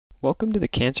Welcome to the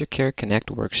Cancer Care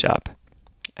Connect workshop.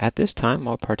 At this time,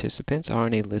 all participants are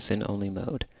in a listen-only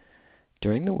mode.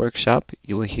 During the workshop,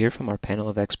 you will hear from our panel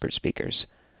of expert speakers.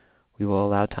 We will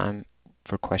allow time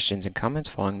for questions and comments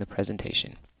following the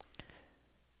presentation.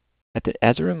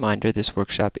 As a reminder, this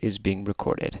workshop is being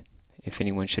recorded. If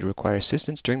anyone should require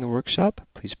assistance during the workshop,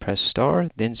 please press star,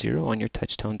 then 0 on your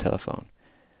touch-tone telephone.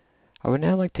 I would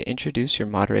now like to introduce your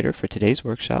moderator for today's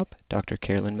workshop, Dr.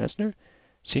 Carolyn Messner,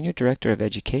 Senior Director of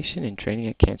Education and Training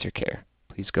at Cancer Care.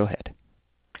 Please go ahead.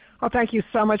 Well, thank you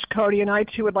so much, Cody, and I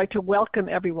too would like to welcome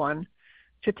everyone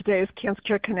to today's Cancer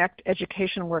Care Connect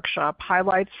Education Workshop,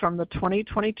 highlights from the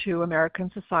 2022 American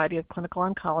Society of Clinical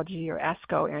Oncology, or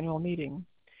ASCO, annual meeting.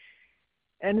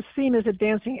 And the theme is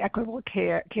Advancing Equitable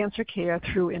Cancer Care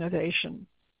Through Innovation.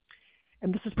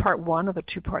 And this is part one of a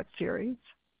two-part series.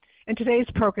 And today's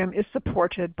program is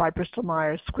supported by Bristol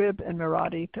Myers Squibb and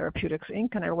Mirati Therapeutics,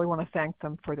 Inc., and I really want to thank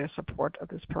them for their support of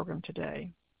this program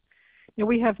today. Now,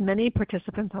 we have many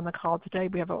participants on the call today.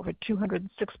 We have over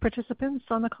 206 participants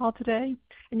on the call today,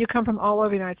 and you come from all over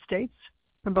the United States,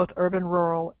 from both urban,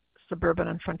 rural, suburban,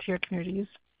 and frontier communities.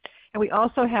 And we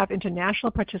also have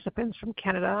international participants from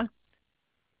Canada,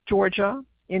 Georgia,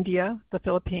 India, the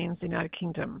Philippines, the United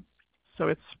Kingdom. So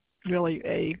it's really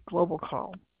a global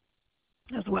call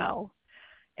as well.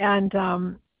 And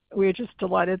we're just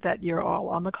delighted that you're all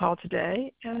on the call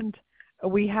today. And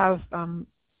we have 5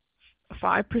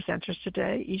 presenters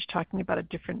today, each talking about a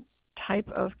different type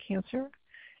of cancer.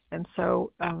 And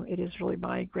so it is really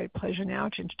my great pleasure now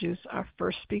to introduce our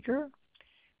first speaker.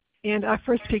 And our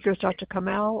first speaker is Dr.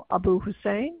 Kamal Abu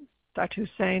Hussein. Dr.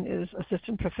 Hussein is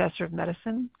Assistant Professor of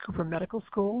Medicine, Cooper Medical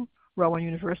School, Rowan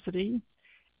University,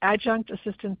 Adjunct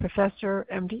Assistant Professor,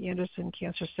 MD Anderson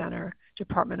Cancer Center,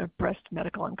 Department of Breast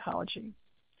Medical Oncology.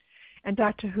 And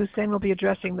Dr. Hussein will be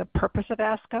addressing the purpose of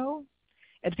ASCO,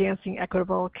 advancing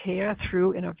equitable care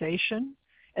through innovation,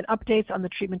 and updates on the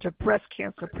treatment of breast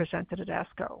cancer presented at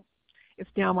ASCO.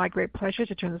 It's now my great pleasure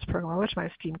to turn this program over to my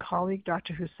esteemed colleague,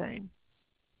 Dr. Hussein.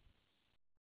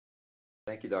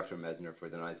 Thank you, Dr. Messner, for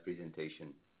the nice presentation.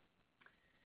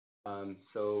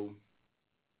 So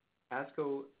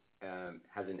ASCO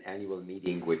has an annual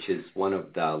meeting, which is one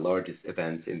of the largest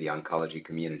events in the oncology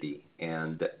community,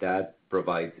 and that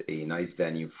provides a nice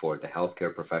venue for the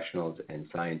healthcare professionals and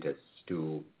scientists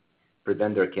to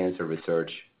present their cancer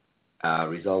research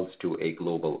results to a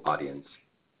global audience.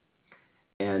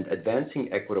 And advancing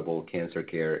equitable cancer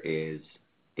care is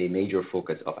a major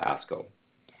focus of ASCO.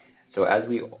 So as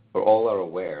we all are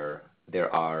aware,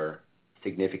 there are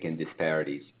significant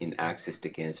disparities in access to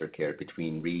cancer care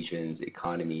between regions,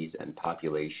 economies, and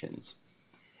populations.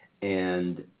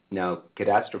 And now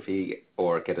catastrophic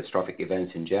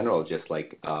events in general, just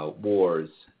like wars,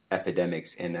 epidemics,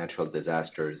 and natural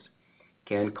disasters,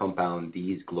 can compound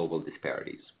these global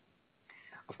disparities.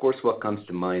 Of course, what comes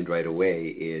to mind right away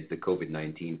is the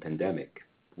COVID-19 pandemic,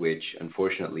 which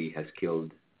unfortunately has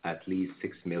killed at least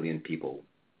 6 million people.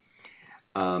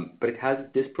 But it has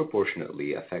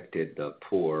disproportionately affected the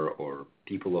poor or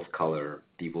people of color,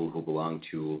 people who belong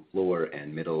to lower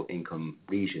and middle income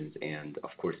regions, and of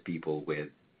course people with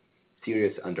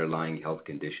serious underlying health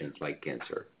conditions like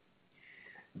cancer.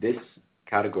 This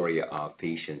category of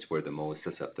patients were the most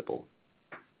susceptible.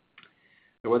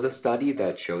 There was a study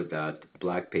that showed that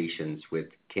Black patients with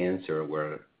cancer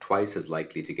were twice as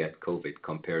likely to get COVID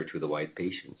compared to the white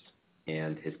patients,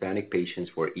 and Hispanic patients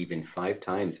were even 5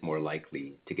 times more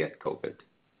likely to get COVID.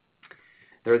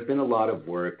 There has been a lot of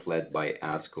work led by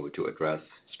ASCO to address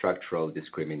structural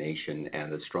discrimination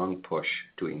and a strong push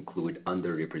to include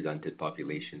underrepresented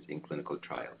populations in clinical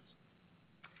trials.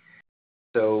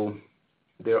 So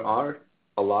there are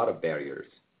a lot of barriers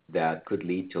that could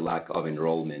lead to lack of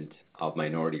enrollment of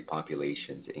minority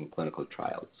populations in clinical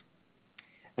trials.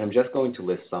 And I'm just going to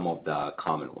list some of the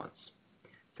common ones.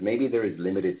 So maybe there is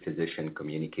limited physician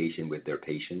communication with their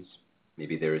patients.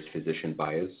 Maybe there is physician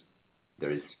bias. There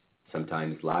is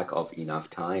sometimes lack of enough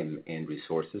time and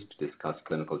resources to discuss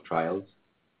clinical trials.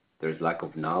 There is lack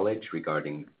of knowledge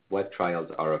regarding what trials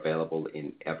are available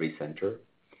in every center.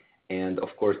 And of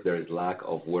course, there is lack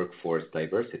of workforce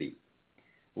diversity,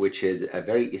 which is a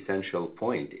very essential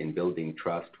point in building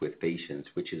trust with patients,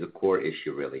 which is a core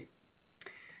issue really.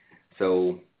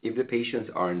 So if the patients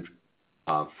aren't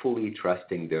fully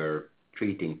trusting their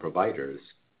treating providers,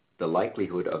 the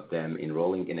likelihood of them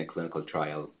enrolling in a clinical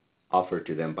trial offered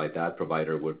to them by that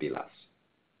provider would be less.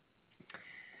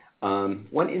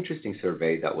 One interesting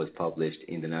survey that was published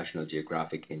in the National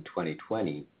Geographic in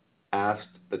 2020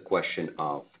 asked the question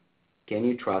of, can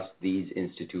you trust these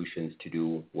institutions to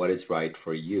do what is right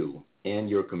for you and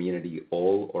your community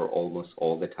all or almost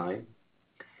all the time?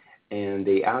 and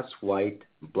they asked white,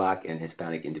 black, and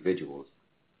Hispanic individuals.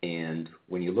 And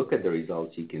when you look at the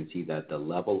results, you can see that the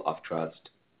level of trust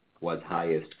was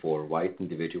highest for white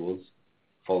individuals,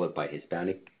 followed by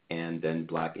Hispanic, and then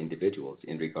black individuals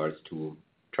in regards to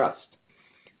trust.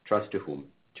 Trust to whom?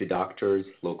 To doctors,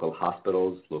 local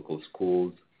hospitals, local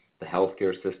schools, the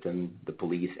healthcare system, the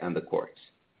police, and the courts.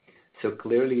 So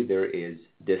clearly there is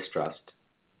distrust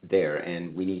there,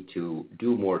 and we need to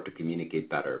do more to communicate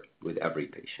better with every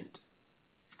patient.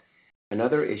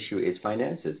 Another issue is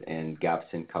finances and gaps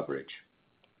in coverage.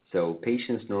 So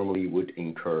patients normally would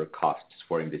incur costs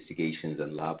for investigations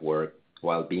and lab work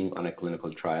while being on a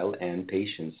clinical trial, and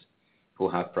patients who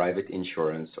have private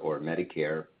insurance or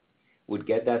Medicare would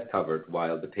get that covered,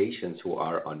 while the patients who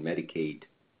are on Medicaid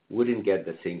wouldn't get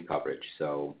the same coverage.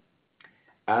 So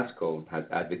ASCO has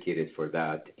advocated for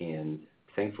that, and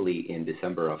thankfully in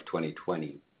December of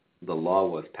 2020, the law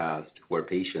was passed where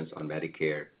patients on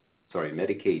Medicaid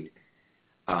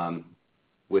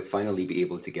would finally be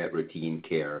able to get routine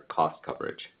care cost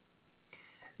coverage.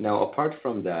 Now, apart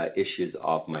from the issues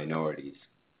of minorities,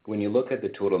 when you look at the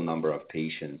total number of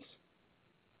patients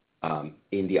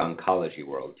in the oncology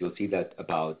world, you'll see that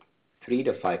about 3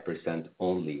 to 5%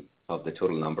 only of the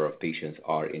total number of patients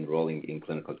are enrolling in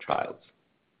clinical trials.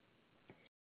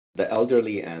 The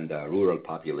elderly and rural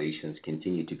populations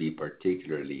continue to be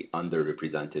particularly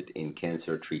underrepresented in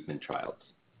cancer treatment trials.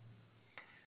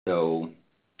 So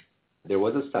there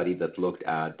was a study that looked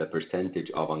at the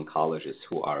percentage of oncologists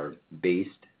who are based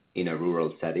in a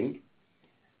rural setting,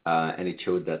 and it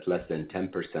showed that less than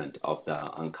 10% of the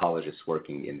oncologists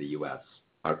working in the U.S.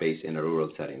 are based in a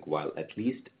rural setting, while at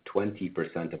least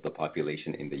 20% of the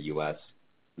population in the U.S.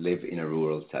 live in a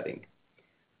rural setting.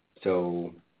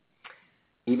 So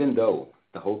even though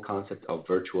the whole concept of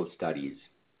virtual studies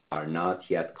are not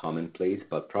yet commonplace,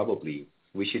 but probably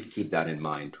we should keep that in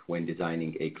mind when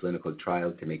designing a clinical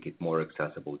trial to make it more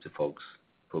accessible to folks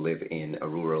who live in a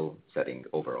rural setting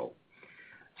overall.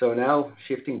 So now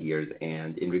shifting gears,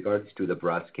 and in regards to the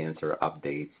breast cancer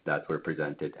updates that were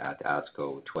presented at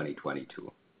ASCO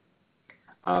 2022.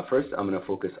 First, I'm going to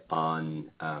focus on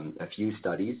a few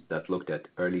studies that looked at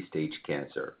early stage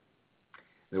cancer.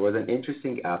 There was an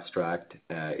interesting abstract.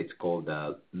 It's called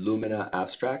the Lumina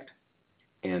abstract,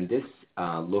 and this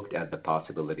looked at the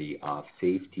possibility of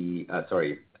the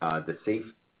safe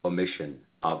omission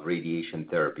of radiation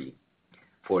therapy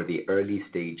for the early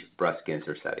stage breast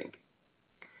cancer setting.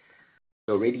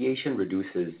 So radiation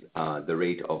reduces the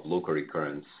rate of local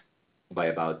recurrence by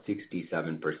about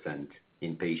 67%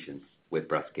 in patients with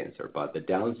breast cancer, but the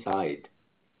downside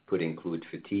could include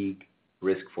fatigue,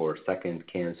 risk for second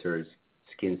cancers,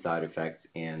 skin side effects,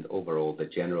 and overall the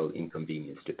general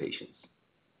inconvenience to patients.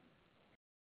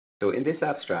 So in this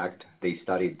abstract, they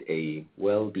studied a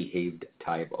well-behaved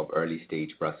type of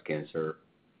early-stage breast cancer,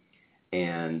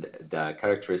 and the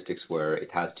characteristics were it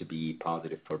has to be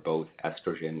positive for both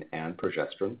estrogen and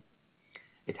progesterone.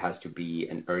 It has to be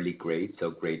an early grade, so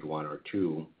grade 1 or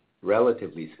 2,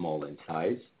 relatively small in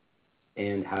size,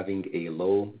 and having a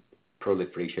low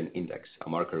proliferation index, a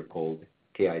marker called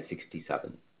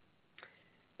Ki-67.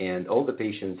 And all the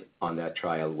patients on that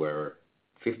trial were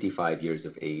 55 years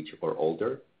of age or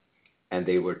older, and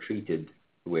they were treated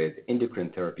with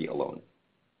endocrine therapy alone.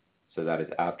 So that is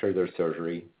after their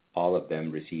surgery, all of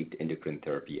them received endocrine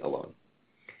therapy alone.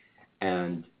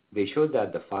 And they showed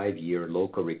that the 5-year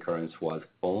local recurrence was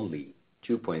only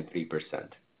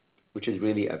 2.3%, which is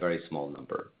really a very small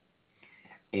number.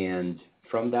 And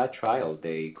from that trial,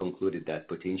 they concluded that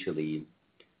potentially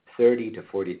 30 to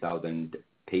 40,000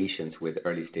 patients with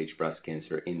early stage breast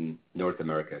cancer in North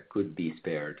America could be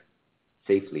spared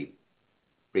safely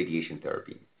radiation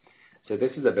therapy. So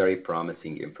this is a very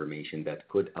promising information that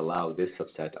could allow this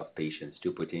subset of patients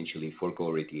to potentially forego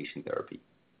radiation therapy.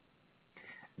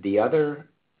 The other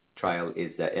trial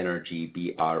is the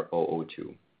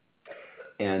ENERGY-BR-002.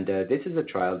 And this is a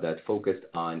trial that focused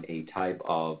on a type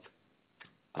of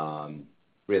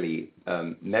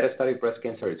metastatic breast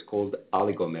cancer. It's called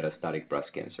oligometastatic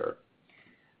breast cancer.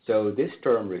 So this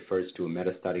term refers to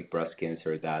metastatic breast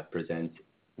cancer that presents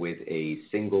with a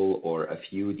single or a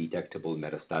few detectable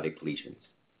metastatic lesions.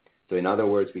 So in other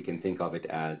words, we can think of it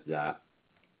as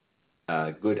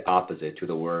a good opposite to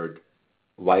the word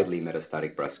widely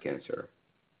metastatic breast cancer.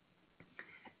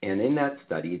 And in that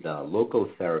study, the local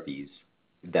therapies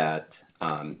that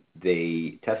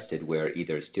they tested were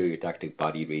either stereotactic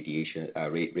body radiation,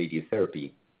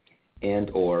 radiotherapy,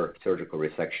 and or surgical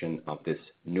resection of this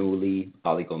newly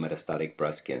oligometastatic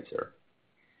breast cancer.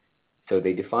 So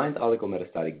they defined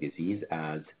oligometastatic disease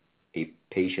as a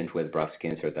patient with breast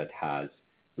cancer that has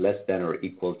less than or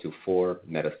equal to 4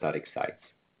 metastatic sites.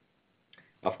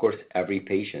 Of course, every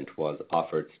patient was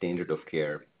offered standard of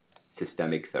care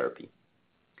systemic therapy.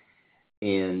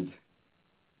 And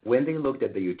when they looked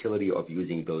at the utility of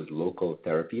using those local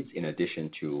therapies in addition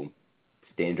to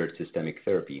standard systemic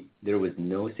therapy, there was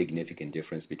no significant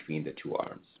difference between the two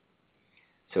arms.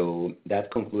 So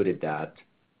that concluded that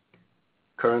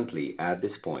currently, at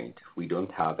this point, we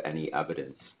don't have any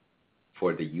evidence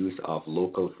for the use of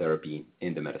local therapy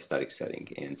in the metastatic setting,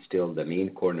 and still the main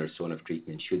cornerstone of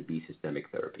treatment should be systemic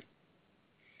therapy.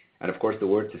 And of course, the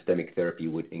word systemic therapy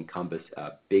would encompass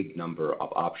a big number of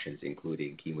options,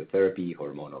 including chemotherapy,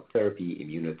 hormonal therapy,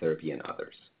 immunotherapy, and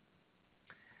others.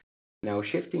 Now,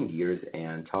 shifting gears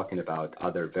and talking about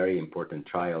other very important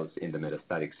trials in the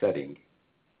metastatic setting,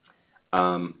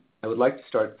 I would like to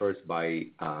start first by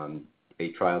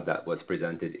a trial that was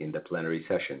presented in the plenary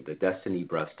session, the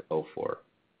DESTINY-Breast04.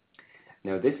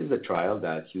 Now, this is a trial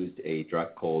that used a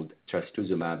drug called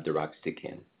trastuzumab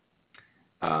deruxtecan,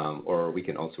 or we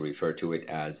can also refer to it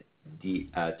as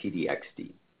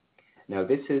TDXD. Now,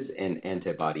 this is an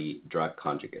antibody drug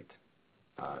conjugate.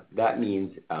 That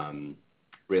means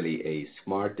really a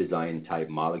smart design type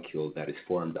molecule that is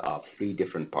formed of 3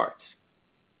 different parts.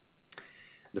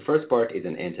 The first part is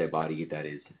an antibody that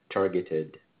is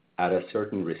targeted at a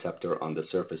certain receptor on the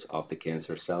surface of the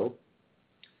cancer cell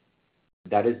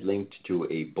that is linked to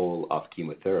a bowl of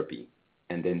chemotherapy.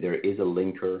 And then there is a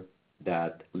linker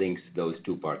that links those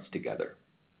 2 parts together.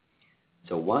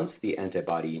 So once the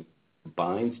antibody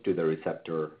binds to the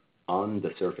receptor on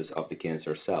the surface of the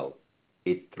cancer cell,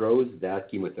 it throws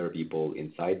that chemotherapy bowl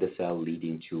inside the cell,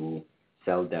 leading to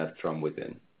cell death from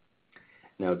within.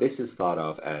 Now, this is thought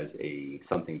of as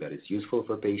something that is useful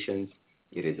for patients.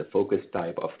 It is a focused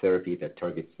type of therapy that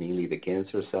targets mainly the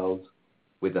cancer cells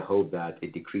with the hope that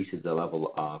it decreases the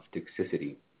level of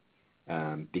toxicity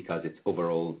because it's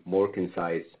overall more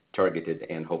concise, targeted,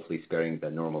 and hopefully sparing the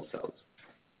normal cells.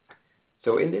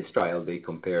 So in this trial, they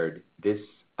compared this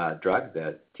drug,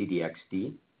 the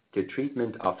TDXD, to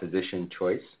treatment of physician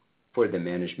choice for the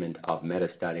management of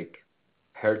metastatic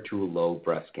HER2-low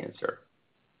breast cancer.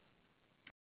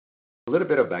 A little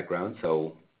bit of background.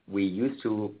 So we used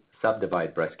to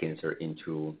subdivide breast cancer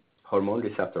into hormone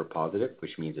receptor positive,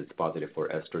 which means it's positive for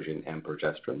estrogen and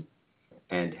progesterone,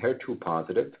 and HER2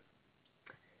 positive,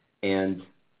 and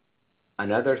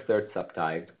another third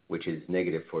subtype, which is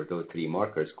negative for those 3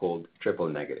 markers, called triple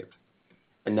negative.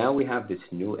 And now we have this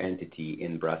new entity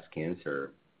in breast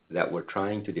cancer that we're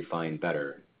trying to define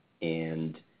better.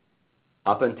 And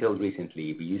up until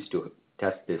recently, we used to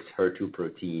test this HER2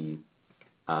 protein,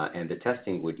 and the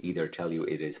testing would either tell you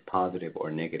it is positive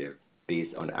or negative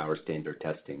based on our standard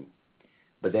testing.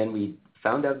 But then we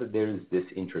found out that there's this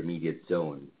intermediate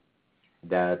zone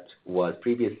that was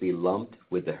previously lumped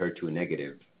with the HER2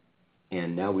 negative,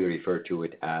 and now we refer to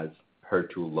it as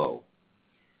HER2 low.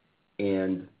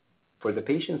 And for the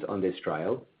patients on this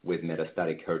trial with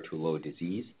metastatic HER2 low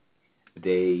disease,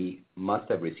 they must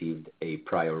have received a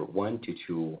prior 1 to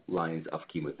 2 lines of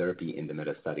chemotherapy in the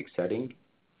metastatic setting.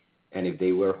 And if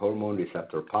they were hormone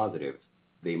receptor positive,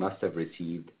 they must have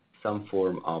received some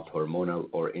form of hormonal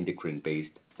or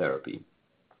endocrine-based therapy.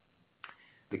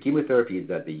 The chemotherapies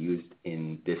that they used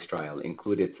in this trial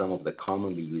included some of the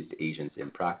commonly used agents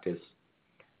in practice.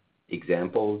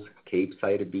 Examples: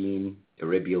 capecitabine,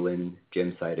 eribulin,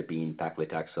 gemcitabine,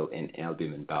 paclitaxel, and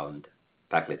albumin-bound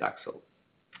paclitaxel.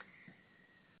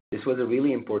 This was a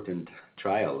really important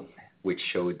trial which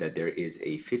showed that there is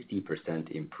a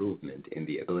 50% improvement in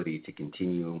the ability to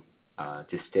continue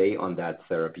to stay on that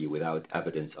therapy without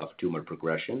evidence of tumor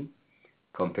progression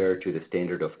compared to the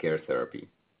standard of care therapy.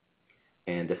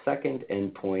 And the second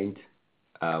endpoint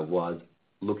was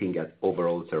looking at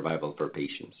overall survival for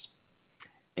patients.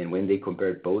 And when they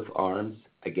compared both arms,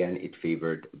 again, it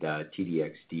favored the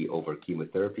TDXD over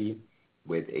chemotherapy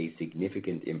with a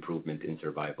significant improvement in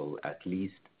survival, at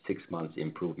least 6 months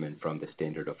improvement from the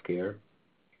standard of care,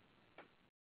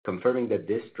 confirming that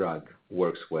this drug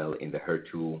works well in the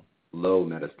HER2 low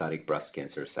metastatic breast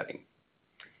cancer setting.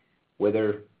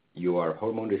 Whether you are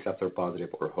hormone receptor positive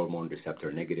or hormone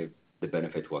receptor negative, the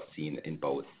benefit was seen in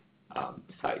both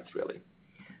sides, really.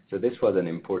 So this was an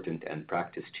important and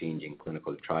practice-changing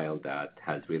clinical trial that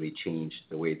has really changed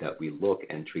the way that we look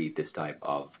and treat this type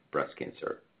of breast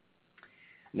cancer.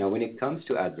 Now, when it comes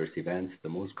to adverse events, the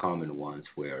most common ones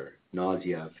were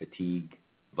nausea, fatigue,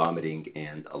 vomiting,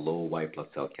 and a low white blood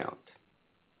cell count.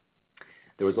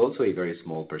 There was also a very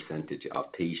small percentage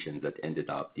of patients that ended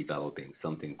up developing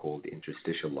something called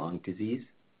interstitial lung disease,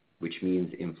 which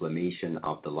means inflammation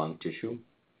of the lung tissue,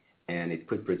 and it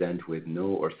could present with no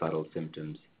or subtle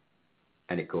symptoms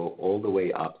and it go all the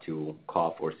way up to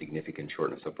cough or significant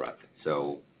shortness of breath.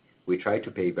 So we try to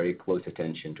pay very close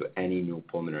attention to any new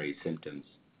pulmonary symptoms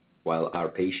while our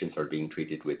patients are being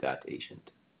treated with that agent.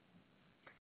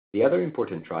 The other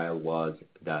important trial was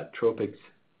the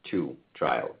TROPiCS-02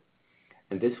 trial.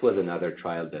 And this was another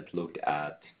trial that looked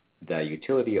at the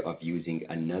utility of using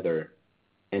another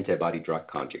antibody drug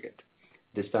conjugate.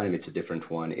 This time it's a different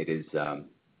one. It is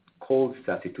called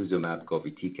sacituzumab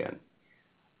govitecan,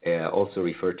 also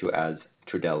referred to as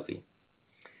Trodelvy.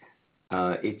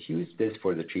 It used this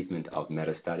for the treatment of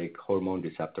metastatic hormone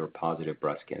receptor positive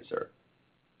breast cancer.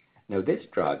 Now this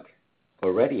drug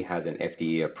already has an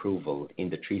FDA approval in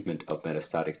the treatment of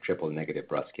metastatic triple-negative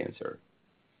breast cancer.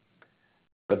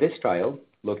 But this trial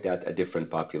looked at a different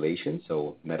population,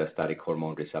 so metastatic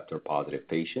hormone receptor positive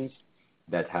patients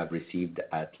that have received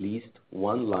at least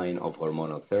one line of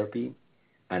hormonal therapy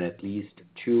and at least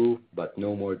 2, but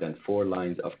no more than 4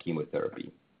 lines of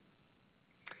chemotherapy.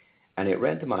 And it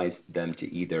randomized them to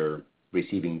either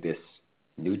receiving this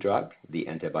new drug, the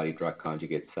antibody drug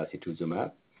conjugate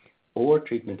sacituzumab, or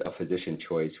treatment of physician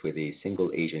choice with a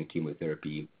single agent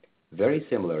chemotherapy, very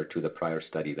similar to the prior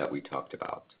study that we talked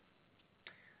about.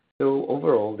 So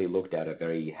overall, they looked at a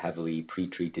very heavily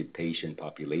pretreated patient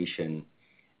population,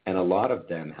 and a lot of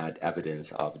them had evidence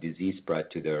of disease spread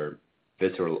to their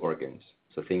visceral organs.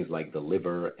 So things like the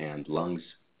liver and lungs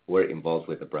were involved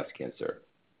with the breast cancer.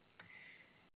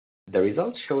 The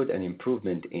results showed an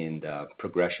improvement in the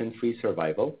progression-free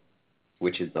survival,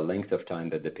 which is the length of time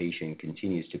that the patient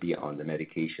continues to be on the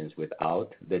medications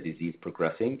without the disease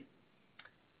progressing.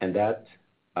 And that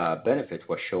benefit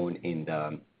was shown in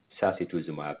the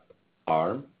sacituzumab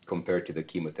arm compared to the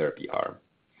chemotherapy arm.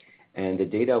 And the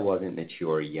data wasn't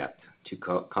mature yet to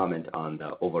comment on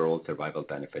the overall survival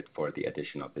benefit for the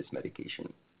addition of this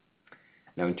medication.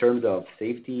 Now, in terms of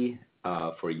safety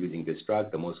for using this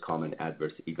drug, the most common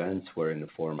adverse events were in the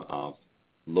form of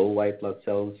low white blood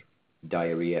cells,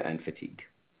 diarrhea, and fatigue.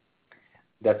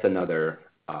 That's another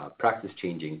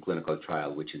practice-changing clinical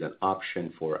trial, which is an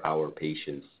option for our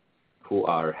patients who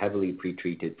are heavily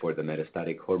pretreated for the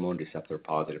metastatic hormone receptor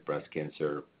positive breast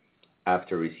cancer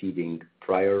after receiving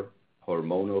prior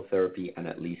hormonal therapy and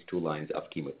at least 2 lines of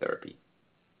chemotherapy.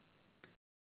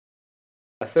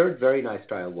 A third very nice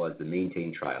trial was the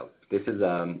MAINTAIN trial. This is,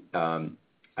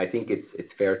 I think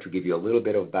it's fair to give you a little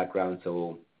bit of background.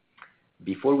 So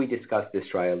before we discuss this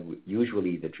trial,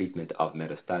 usually the treatment of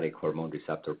metastatic hormone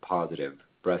receptor positive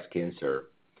breast cancer,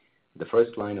 the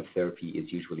first line of therapy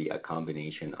is usually a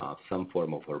combination of some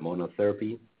form of hormonal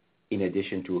therapy in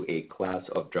addition to a class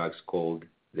of drugs called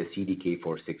the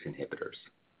CDK4/6 inhibitors.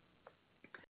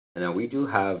 Now, we do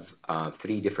have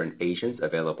 3 different agents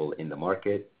available in the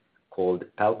market called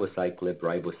palbociclib,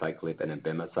 ribociclib, and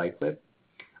abemaciclib,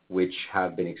 which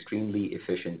have been extremely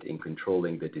efficient in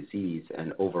controlling the disease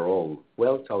and overall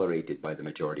well tolerated by the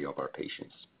majority of our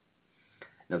patients.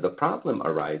 Now, the problem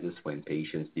arises when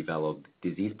patients develop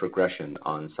disease progression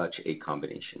on such a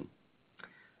combination.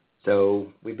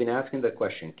 So we've been asking the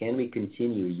question, can we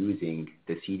continue using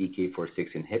the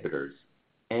CDK4/6 inhibitors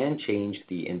and change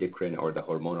the endocrine or the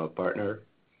hormonal partner?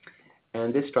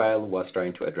 And this trial was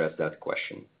trying to address that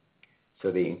question.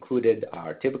 So they included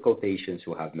our typical patients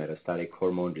who have metastatic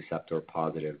hormone receptor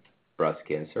positive breast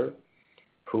cancer,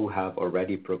 who have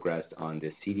already progressed on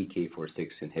the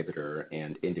CDK4/6 inhibitor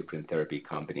and endocrine therapy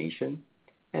combination,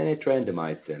 and it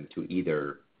randomized them to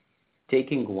either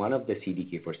taking one of the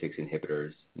CDK4/6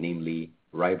 inhibitors, namely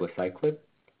ribociclib,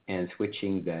 and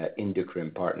switching the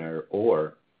endocrine partner, or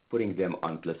putting them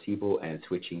on placebo and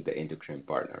switching the endocrine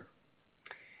partner.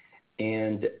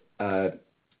 And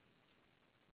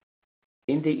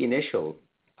in the initial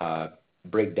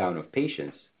breakdown of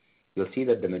patients, you'll see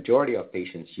that the majority of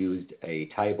patients used a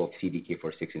type of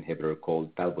CDK4/6 inhibitor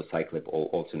called palbociclib,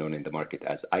 also known in the market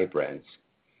as Ibrance,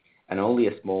 and only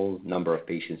a small number of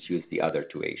patients used the other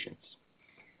 2 agents.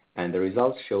 And the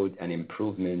results showed an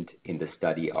improvement in the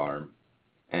study arm,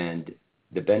 and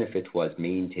the benefit was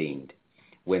maintained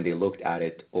when they looked at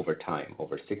it over time,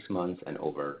 over 6 months and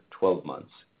over 12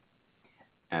 months.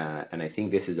 And I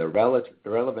think this is a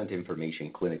relevant information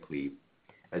clinically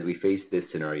as we face this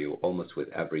scenario almost with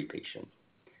every patient.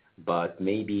 But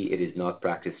maybe it is not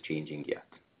practice-changing yet.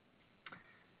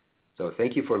 So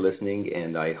thank you for listening,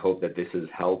 and I hope that this has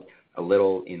helped a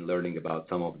little in learning about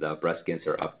some of the breast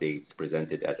cancer updates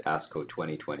presented at ASCO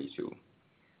 2022.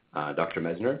 Dr.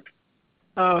 Messner?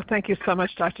 Oh, thank you so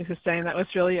much, Dr. Hussain. That was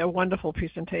really a wonderful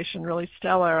presentation, really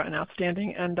stellar and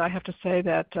outstanding. And I have to say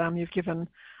that you've given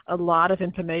a lot of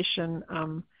information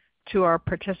to our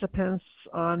participants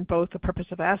on both the purpose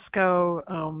of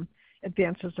ASCO,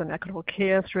 advances in equitable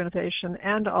care through innovation,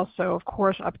 and also, of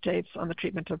course, updates on the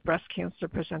treatment of breast cancer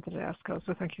presented at ASCO.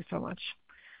 So thank you so much.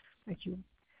 Thank you.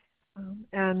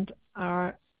 And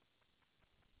our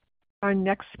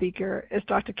next speaker is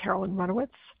Dr. Carolyn Runowitz.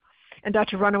 And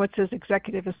Dr. Runowitz is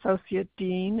Executive Associate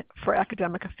Dean for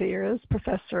Academic Affairs,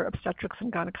 Professor of Obstetrics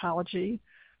and Gynecology,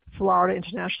 Florida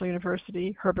International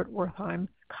University, Herbert Wertheim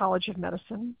College of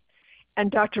Medicine. And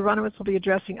Dr. Runowitz will be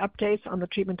addressing updates on the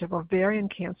treatment of ovarian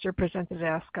cancer presented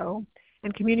at ASCO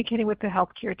and communicating with the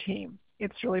healthcare team.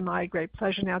 It's really my great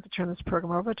pleasure now to turn this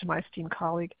program over to my esteemed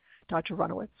colleague, Dr.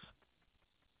 Runowitz.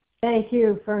 Thank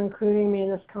you for including me in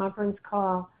this conference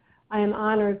call. I am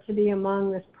honored to be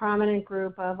among this prominent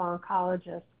group of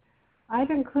oncologists. I've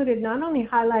included not only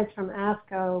highlights from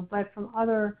ASCO, but from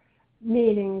other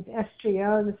meetings,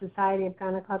 SGO, the Society of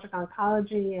Gynecologic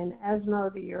Oncology, and ESMO,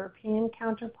 the European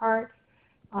counterpart.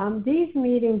 These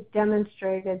meetings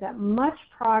demonstrated that much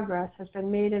progress has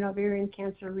been made in ovarian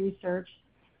cancer research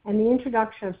and the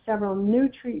introduction of several new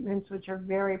treatments which are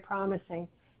very promising.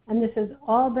 And this has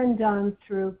all been done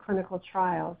through clinical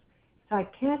trials. So I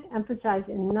can't emphasize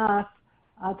enough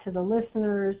to the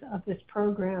listeners of this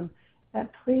program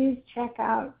that please check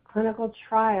out clinical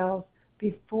trials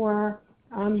before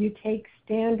you take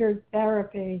standard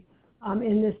therapy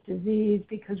in this disease,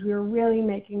 because we are really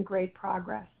making great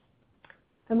progress.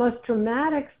 The most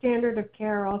dramatic standard of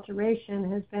care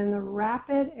alteration has been the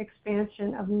rapid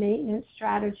expansion of maintenance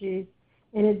strategies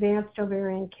in advanced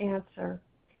ovarian cancer.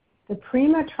 The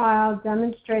PRIMA trial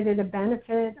demonstrated a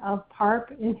benefit of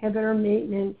PARP inhibitor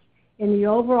maintenance in the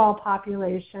overall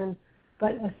population,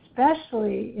 but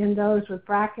especially in those with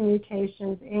BRCA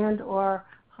mutations and or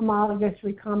homologous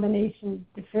recombination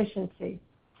deficiency.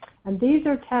 And these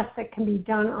are tests that can be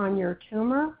done on your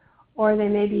tumor, or they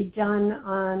may be done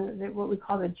on what we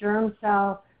call the germ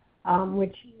cell,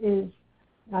 which is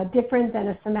different than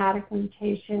a somatic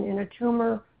mutation in a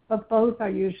tumor, but both are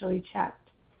usually checked.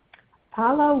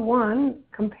 PALO-1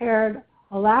 compared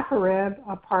olaparib,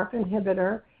 a PARP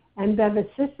inhibitor, and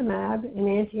bevacizumab, an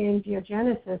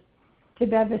anti-angiogenesis, to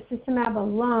bevacizumab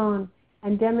alone,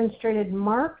 and demonstrated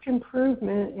marked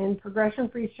improvement in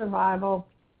progression-free survival,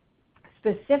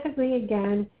 specifically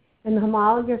again in the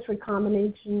homologous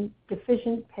recombination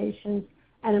deficient patients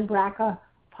and in BRCA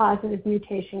positive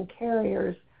mutation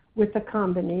carriers with the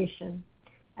combination,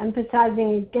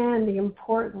 emphasizing again the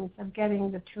importance of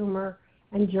getting the tumor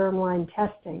and germline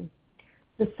testing.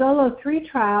 The SOLO3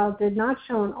 trial did not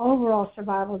show an overall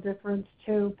survival difference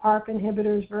to PARP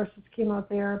inhibitors versus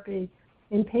chemotherapy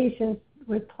in patients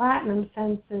with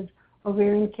platinum-sensitive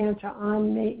ovarian cancer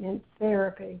on maintenance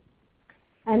therapy.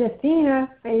 An ATHENA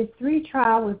phase 3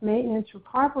 trial with maintenance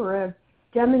rucaparib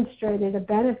demonstrated a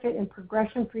benefit in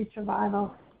progression-free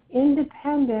survival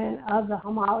independent of the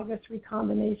homologous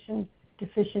recombination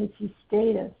deficiency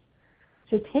status.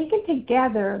 So taken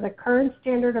together, the current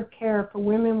standard of care for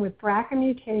women with BRCA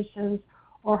mutations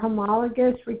or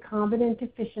homologous recombinant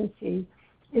deficiency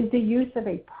is the use of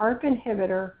a PARP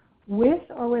inhibitor with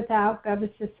or without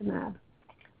bevacizumab.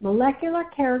 Molecular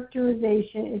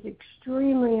characterization is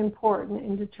extremely important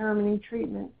in determining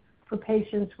treatment for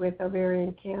patients with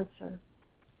ovarian cancer.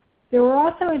 There were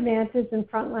also advances in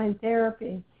frontline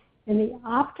therapy. In the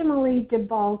optimally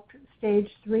debulked stage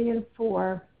 3 and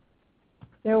 4,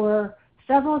 there were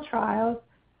several trials.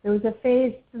 There was a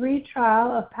phase 3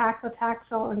 trial of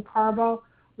paclitaxel and carbo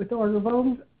with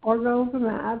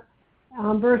orgovimab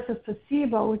versus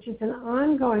placebo, which is an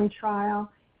ongoing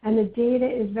trial, and the data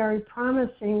is very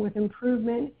promising with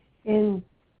improvement in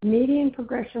median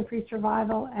progression-free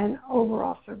survival and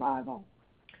overall survival.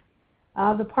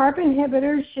 The PARP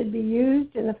inhibitors should be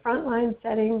used in the frontline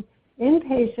setting in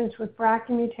patients with BRCA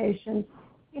mutations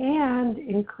and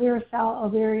in clear cell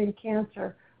ovarian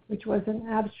cancer, which was an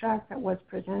abstract that was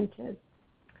presented.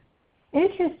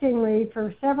 Interestingly,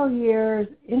 for several years,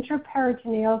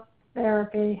 intraperitoneal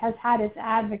therapy has had its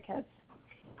advocates.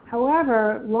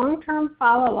 However, long-term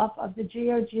follow-up of the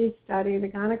GOG study, the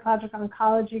Gynecologic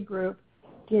Oncology Group,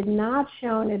 did not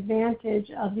show an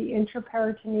advantage of the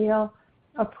intraperitoneal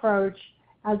approach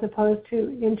as opposed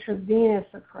to intravenous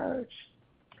approach.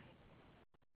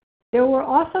 There were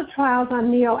also trials on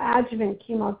neoadjuvant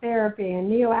chemotherapy, and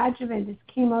neoadjuvant is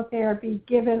chemotherapy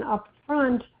given up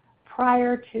front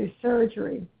prior to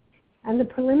surgery. And the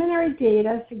preliminary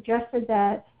data suggested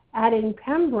that adding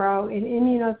pembro in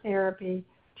immunotherapy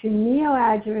to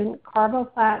neoadjuvant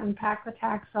carboplatin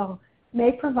paclitaxel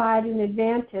may provide an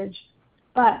advantage,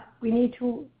 but we need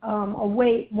to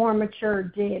await more mature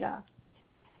data.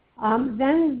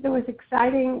 Then there was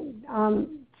exciting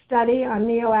study on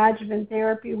neoadjuvant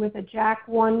therapy with a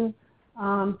JAK1/2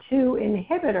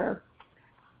 inhibitor,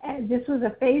 this was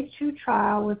a phase 2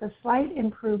 trial with a slight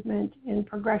improvement in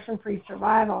progression-free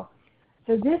survival.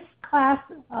 So this class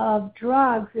of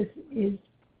drugs is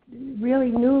really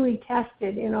newly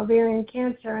tested in ovarian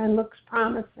cancer and looks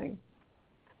promising.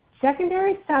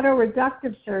 Secondary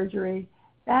cytoreductive surgery,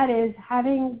 that is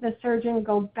having the surgeon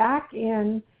go back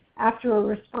in after a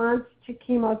response to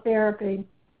chemotherapy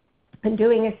and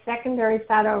doing a secondary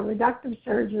cytoreductive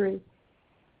surgery,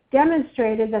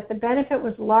 demonstrated that the benefit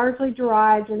was largely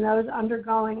derived in those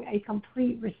undergoing a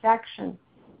complete resection.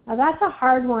 Now that's a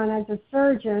hard one as a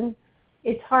surgeon.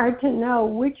 It's hard to know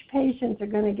which patients are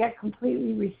going to get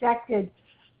completely resected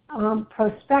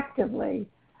prospectively.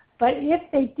 But if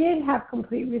they did have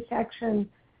complete resection,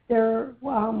 there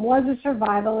was a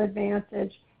survival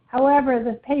advantage. However,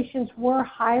 the patients were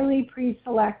highly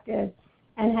pre-selected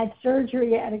and had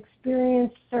surgery at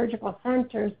experienced surgical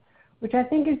centers, which I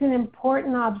think is an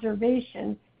important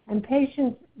observation. And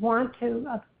patients want to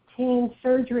obtain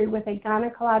surgery with a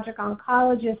gynecologic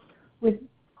oncologist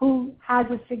who has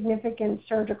a significant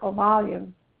surgical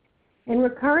volume. In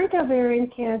recurrent ovarian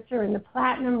cancer and the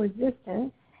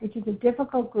platinum-resistant, which is a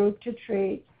difficult group to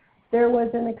treat, there was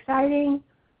an exciting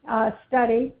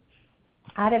study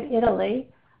out of Italy.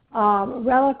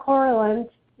 Relacorilant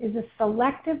is a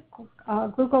selective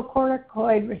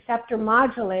glucocorticoid receptor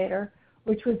modulator,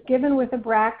 which was given with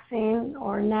Abraxane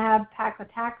or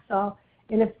nab-paclitaxel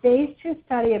in a phase 2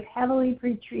 study of heavily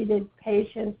pretreated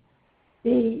patients.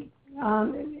 The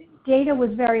data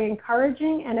was very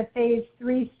encouraging, and a phase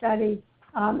 3 study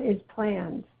is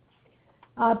planned.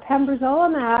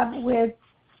 Pembrolizumab with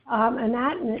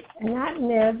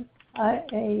imatinib,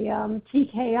 a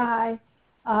TKI,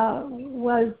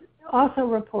 was also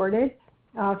reported.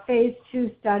 Phase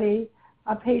 2 study,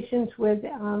 patients with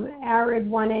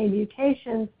ARID1A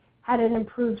mutations had an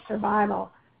improved survival.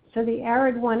 So the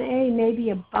ARID1A may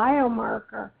be a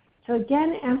biomarker. So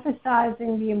again,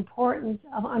 emphasizing the importance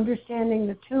of understanding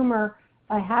the tumor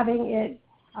by having it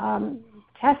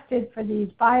tested for these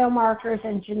biomarkers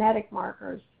and genetic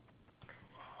markers.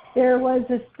 There was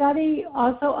a study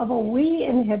also of a Wee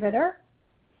inhibitor,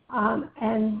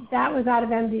 and that was out of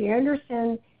MD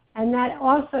Anderson, and that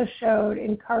also showed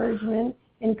encouragement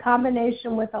in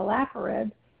combination with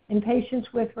olaparib in patients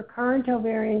with recurrent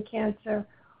ovarian cancer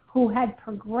who had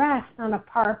progressed on a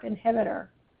PARP inhibitor.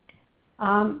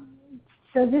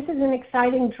 So this is an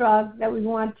exciting drug that we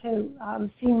want to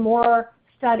see more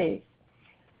studies.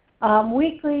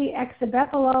 Weekly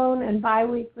exabecolone and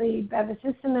biweekly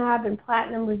bevacizumab in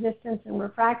platinum-resistant and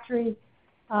refractory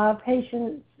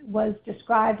patients was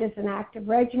described as an active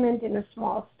regimen in a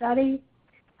small study.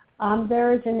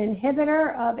 There is an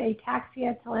inhibitor of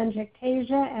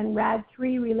ataxia-telangiectasia and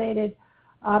RAD3-related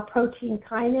protein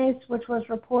kinase, which was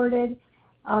reported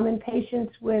in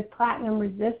patients with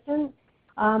platinum-resistant.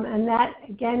 And that,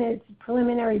 again, is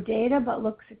preliminary data, but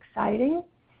looks exciting.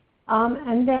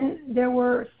 And then there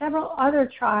were several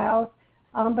other trials,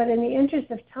 but in the interest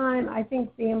of time, I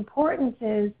think the importance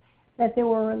is that there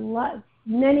were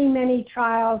many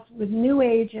trials with new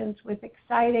agents with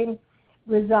exciting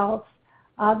results.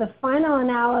 The final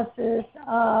analysis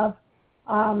of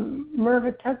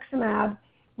mirvetuximab,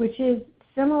 which is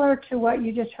similar to what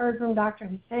you just heard from Dr.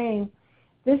 Hussain,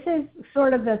 this is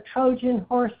sort of the Trojan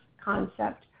horse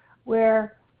concept,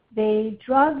 where the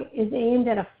drug is aimed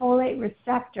at a folate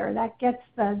receptor that gets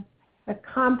the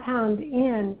compound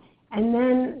in, and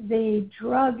then the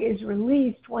drug is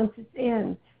released once it's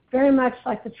in, very much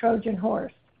like the Trojan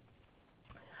horse.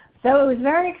 So it was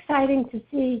very exciting to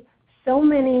see so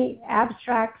many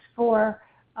abstracts for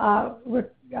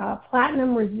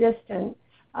platinum-resistant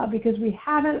because we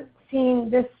haven't seen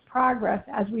this progress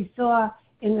as we saw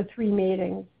in the 3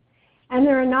 meetings. And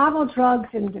there are novel drugs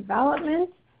in development.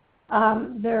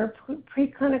 There are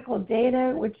preclinical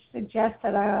data which suggest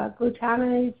that a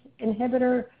glutaminase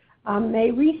inhibitor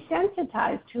may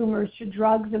resensitize tumors to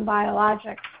drugs and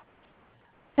biologics.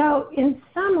 So in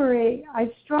summary,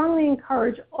 I strongly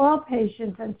encourage all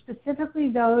patients, and specifically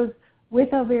those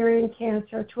with ovarian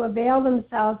cancer, to avail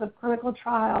themselves of clinical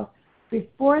trials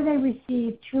before they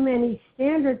receive too many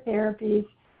standard therapies,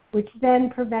 which then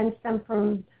prevents them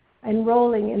from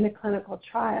enrolling in the clinical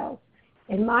trials.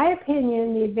 In my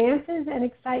opinion, the advances and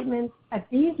excitement at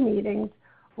these meetings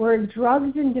were in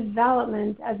drugs in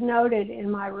development, as noted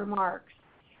in my remarks.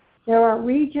 There are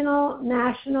regional,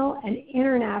 national, and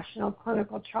international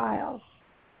clinical trials.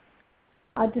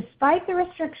 Despite the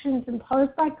restrictions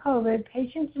imposed by COVID,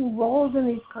 patients enrolled in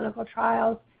these clinical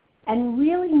trials and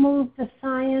really moved the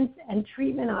science and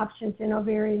treatment options in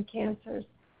ovarian cancers.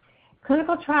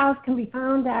 Clinical trials can be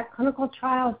found at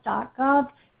clinicaltrials.gov,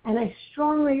 and I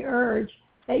strongly urge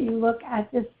that you look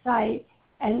at this site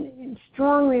and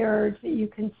strongly urge that you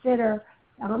consider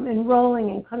enrolling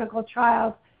in clinical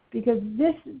trials, because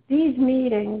these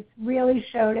meetings really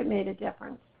showed it made a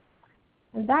difference.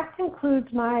 And that concludes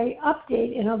my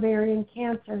update in ovarian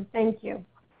cancer. Thank you.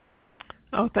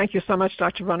 Oh, thank you so much,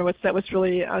 Dr. Runowitz. That was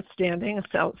really outstanding,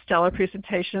 a stellar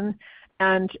presentation,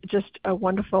 and just a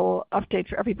wonderful update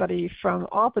for everybody from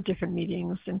all the different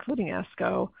meetings, including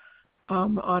ASCO,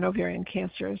 on ovarian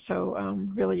cancer. So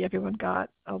really everyone got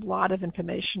a lot of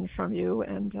information from you,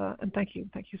 and thank you.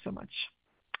 Thank you so much.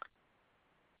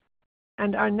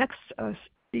 And our next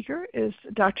speaker is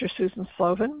Dr. Susan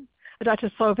Slovin.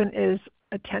 Dr. Slovin is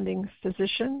attending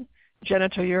physician,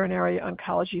 genitourinary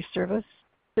oncology service,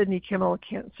 Sidney Kimmel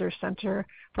Cancer Center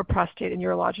for Prostate and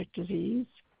Urologic Disease,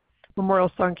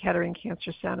 Memorial Sloan Kettering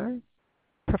Cancer Center,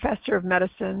 Professor of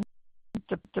Medicine,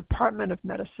 Department of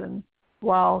Medicine,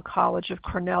 Weill College of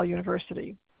Cornell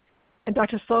University. And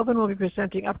Dr. Slovin will be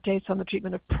presenting updates on the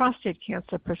treatment of prostate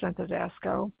cancer presented at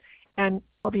ASCO, and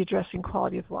will be addressing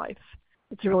quality of life.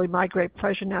 It's really my great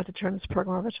pleasure now to turn this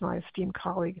program over to my esteemed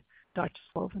colleague, Dr.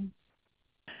 Slovin.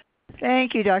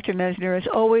 Thank you, Dr. Messner. As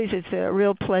always, it's a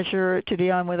real pleasure to be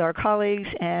on with our colleagues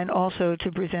and also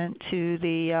to present to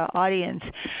the audience.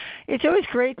 It's always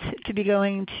great to be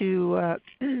going to,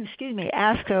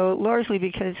 ASCO, largely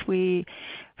because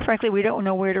frankly, we don't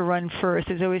know where to run first.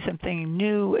 There's always something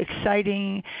new,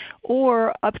 exciting,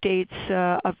 or updates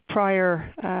of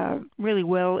prior really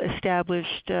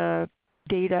well-established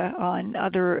data on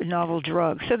other novel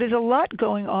drugs. So there's a lot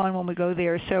going on when we go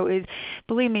there. So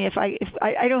believe me,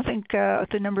 I don't think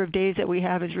the number of days that we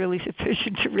have is really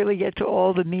sufficient to really get to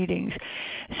all the meetings.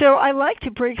 So I like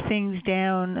to break things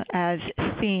down as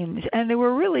themes, and there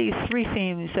were really three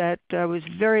themes that was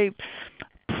very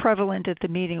prevalent at the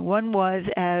meeting. One was,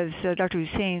 as Dr.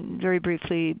 Hussain very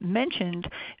briefly mentioned,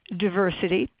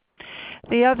 diversity.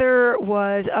 The other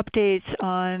was updates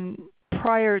on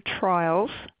prior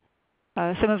trials,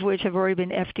 some of which have already been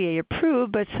FDA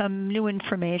approved, but some new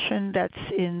information that's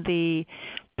in the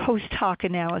post hoc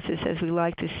analysis, as we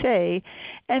like to say.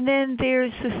 And then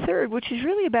there's the third, which is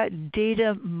really about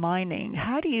data mining.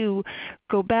 How do you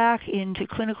go back into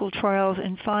clinical trials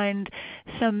and find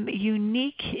some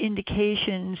unique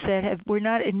indications that were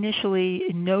not initially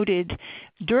noted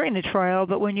during the trial,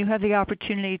 but when you have the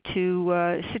opportunity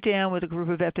to sit down with a group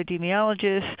of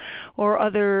epidemiologists or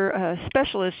other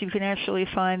specialists, you can actually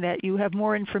find that you have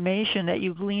more information that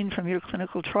you gleaned from your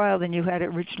clinical trial than you had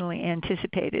originally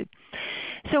anticipated.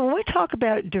 So when we talk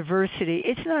about diversity,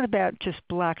 it's not about just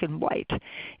black and white.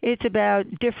 It's about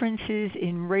differences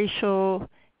in racial,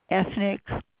 ethnic,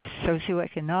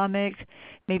 socioeconomic,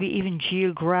 maybe even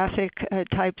geographic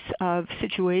types of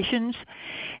situations.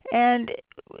 And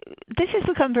this has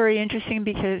become very interesting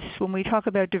because when we talk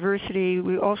about diversity,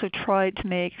 we also try to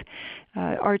make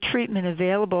our treatment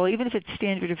available, even if it's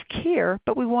standard of care,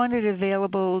 but we want it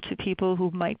available to people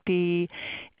who might be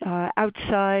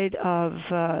outside of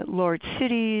large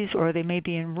cities, or they may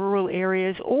be in rural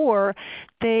areas, or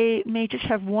they may just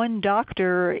have one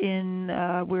doctor in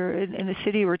the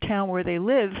city or town where they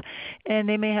live, and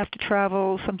they may have to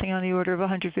travel something on the order of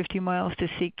 150 miles to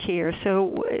seek care.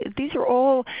 So these are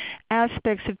all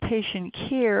aspects of patient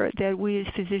care that we as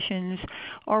physicians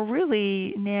are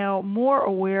really now more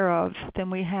aware of than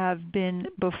we have been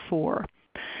before.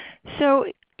 So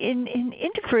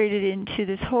integrated into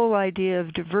this whole idea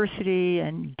of diversity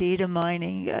and data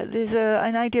mining, there's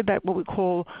an idea about what we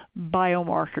call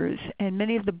biomarkers. And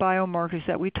many of the biomarkers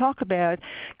that we talk about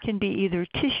can be either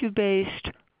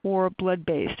tissue-based or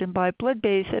blood-based. And by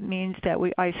blood-based, that means that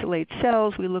we isolate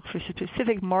cells. We look for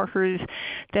specific markers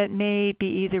that may be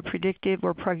either predictive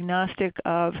or prognostic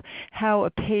of how a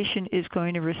patient is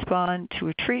going to respond to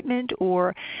a treatment,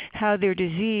 or how their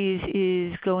disease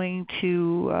is going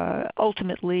to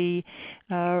ultimately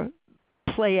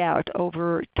play out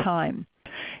over time.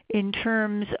 In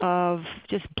terms of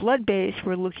just blood-based,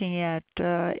 we're looking at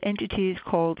entities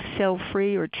called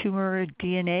cell-free or tumor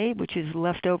DNA, which is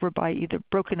left over by either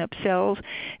broken up cells,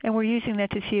 and we're using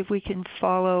that to see if we can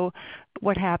follow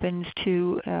what happens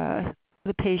to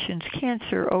the patient's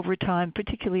cancer over time,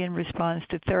 particularly in response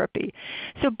to therapy.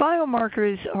 So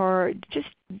biomarkers are just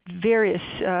various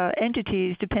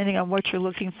entities depending on what you're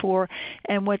looking for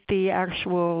and what the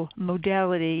actual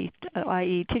modality,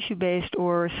 i.e. tissue-based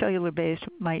or cellular-based,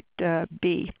 might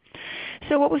be.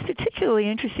 So what was particularly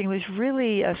interesting was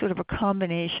really a sort of a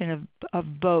combination of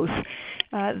both.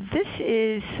 This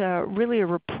is really a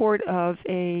report of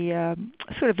a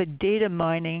sort of a data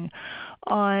mining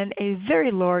on a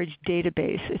very large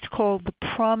database. It's called the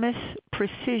PROMIS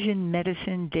Precision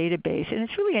Medicine Database, and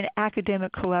it's really an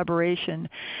academic collaboration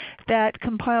that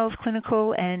compiles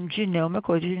clinical and genomic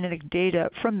or genetic data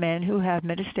from men who have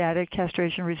metastatic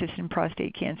castration-resistant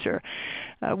prostate cancer.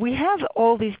 We have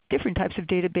all these different types of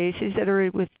databases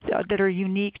that are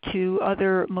unique to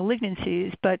other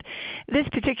malignancies, but this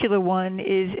particular one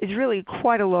is really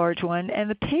quite a large one, and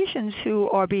the patients who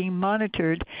are being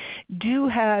monitored do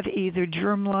have either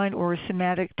germline or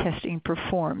somatic testing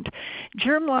performed.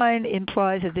 Germline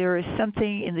implies that there is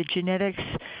something in the genetics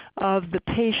of the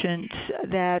patient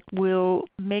that will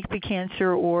make the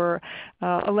cancer or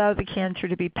allow the cancer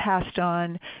to be passed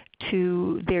on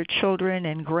to their children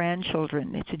and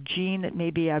grandchildren. It's a gene that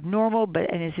may be abnormal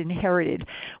and is inherited,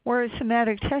 whereas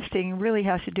somatic testing really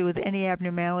has to do with any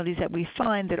abnormalities that we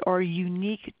find that are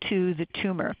unique to the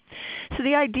tumor. So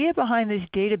the idea behind this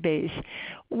database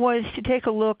was to take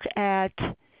a look at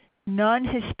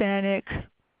non-Hispanic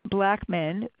Black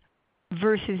men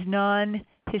versus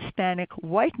non-Hispanic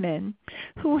white men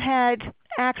who had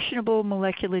actionable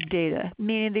molecular data,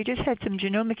 meaning they just had some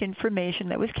genomic information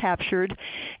that was captured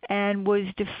and was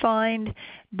defined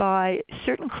by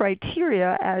certain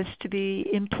criteria as to be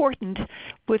important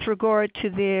with regard to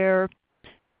their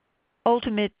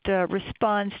ultimate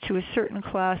response to a certain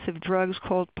class of drugs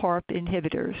called PARP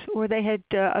inhibitors, or they had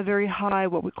a very high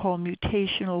what we call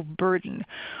mutational burden,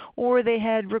 or they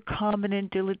had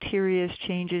recombinant deleterious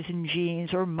changes in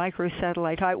genes or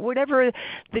microsatellite height. Whatever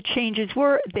the changes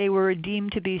were, they were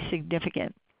deemed to be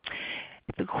significant.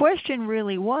 The question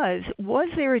really was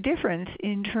there a difference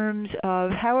in terms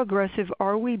of how aggressive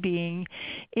are we being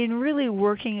in really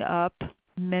working up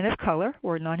men of color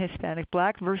or non-Hispanic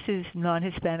Black versus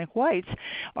non-Hispanic whites?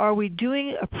 Are we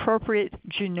doing appropriate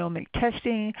genomic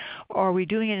testing? Are we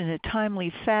doing it in a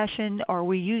timely fashion? Are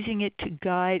we using it to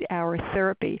guide our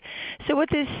therapy? So what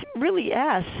this really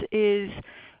asks is,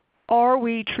 are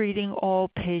we treating all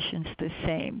patients the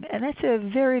same? And that's a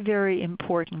very, very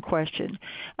important question.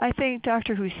 I think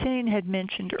Dr. Hussain had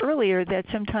mentioned earlier that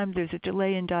sometimes there's a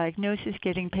delay in diagnosis,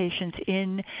 getting patients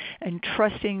in and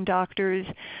trusting doctors.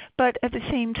 But at the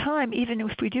same time, even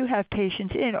if we do have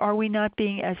patients in, are we not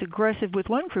being as aggressive with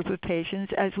one group of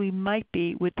patients as we might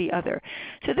be with the other?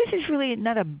 So this is really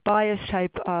not a bias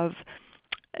type of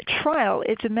trial.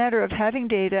 It's a matter of having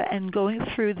data and going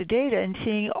through the data and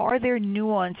seeing, are there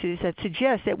nuances that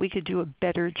suggest that we could do a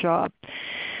better job.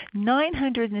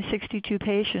 962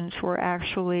 patients were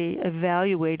actually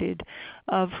evaluated,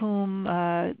 of whom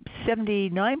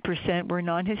 79% were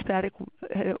non-Hispanic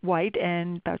white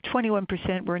and about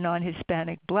 21% were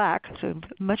non-Hispanic Black, so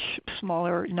a much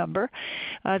smaller number.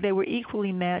 They were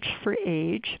equally matched for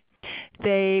age.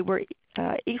 They were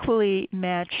equally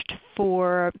matched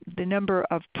for the number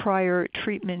of prior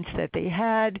treatments that they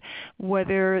had,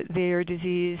 whether their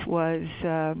disease was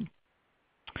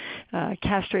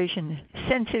castration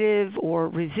sensitive or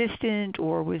resistant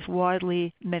or was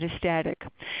widely metastatic.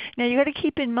 Now you got to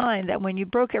keep in mind that when you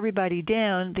broke everybody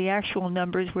down, the actual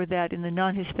numbers were that in the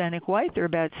non-Hispanic white there are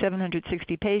about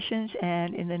 760 patients,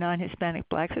 and in the non-Hispanic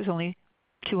Blacks there's only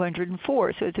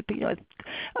 204, so it's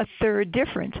a third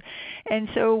difference. And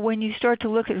so when you start to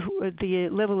look at the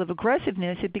level of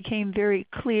aggressiveness, it became very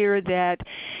clear that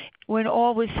when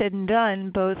all was said and done,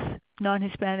 both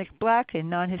non-Hispanic Black and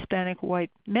non-Hispanic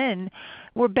white men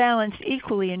were balanced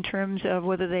equally in terms of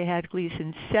whether they had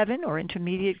Gleason 7 or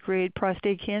intermediate grade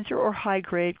prostate cancer or high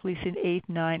grade Gleason 8,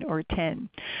 9, or 10.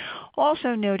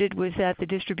 Also noted was that the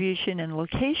distribution and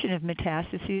location of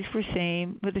metastases were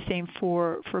the same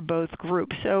for both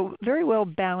groups. So very well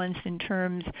balanced in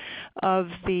terms of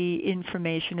the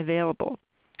information available.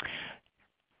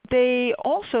 They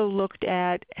also looked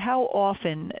at how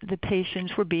often the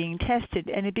patients were being tested,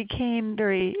 and it became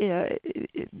very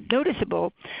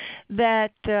noticeable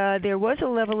that there was a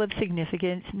level of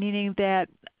significance, meaning that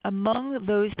among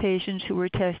those patients who were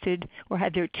tested or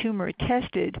had their tumor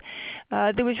tested,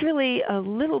 there was really a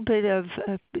little bit of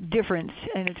a difference,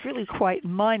 and it's really quite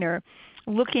minor,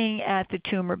 looking at the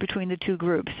tumor between the two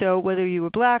groups. So whether you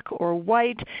were Black or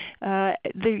white,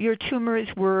 your tumors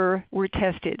were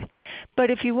tested. But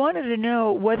if you wanted to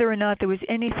know whether or not there was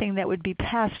anything that would be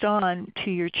passed on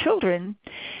to your children,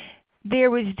 there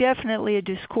was definitely a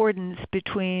discordance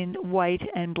between white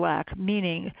and Black,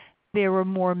 meaning there were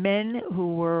more men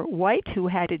who were white who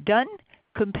had it done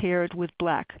compared with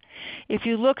Black. If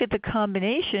you look at the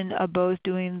combination of both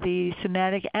doing the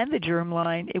somatic and the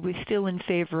germline, it was still in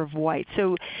favor of white.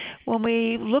 So when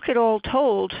we look at all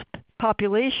told,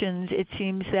 populations, it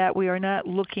seems that we are not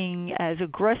looking as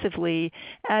aggressively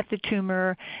at the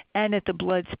tumor and at the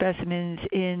blood specimens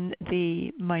in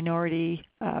the minority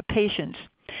patients.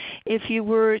 If you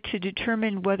were to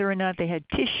determine whether or not they had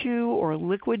tissue or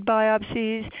liquid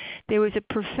biopsies, there was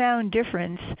a profound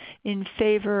difference in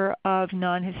favor of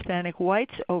non-Hispanic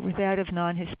whites over that of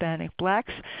non-Hispanic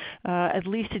blacks, at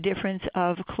least a difference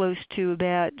of close to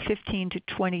about 15 to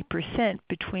 20%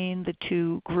 between the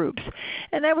two groups.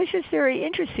 And that was just very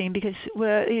interesting because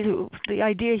the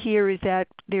idea here is that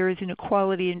there is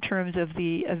inequality in terms of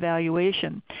the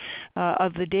evaluation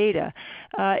of the data.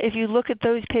 If you look at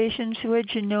those patients who had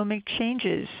genomic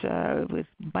changes with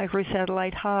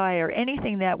microsatellite high or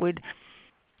anything that would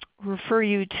refer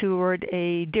you toward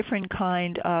a different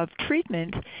kind of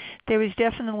treatment, there was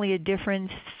definitely a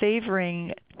difference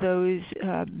favoring those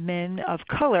men of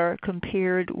color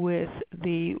compared with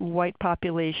the white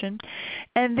population.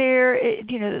 And there,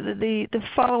 the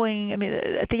following,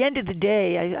 at the end of the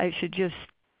day, I should just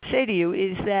say to you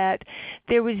is that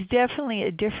there was definitely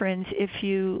a difference if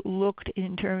you looked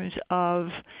in terms of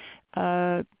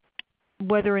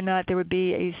whether or not there would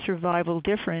be a survival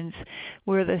difference,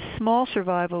 where the small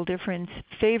survival difference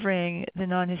favoring the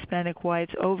non-Hispanic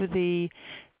whites over the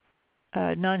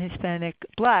non-Hispanic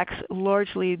blacks,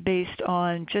 largely based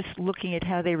on just looking at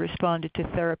how they responded to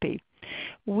therapy.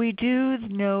 We do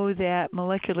know that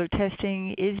molecular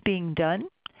testing is being done.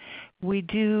 We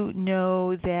do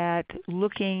know that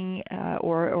looking,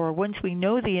 or once we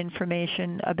know the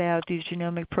information about these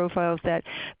genomic profiles, that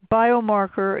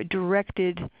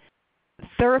biomarker-directed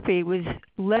therapy was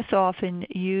less often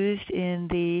used in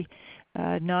the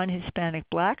non-Hispanic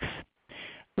blacks.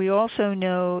 We also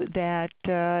know that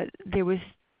there was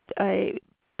a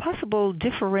possible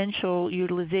differential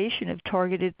utilization of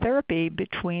targeted therapy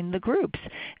between the groups,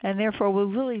 and therefore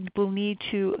we'll need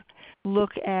to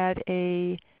look at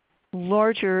a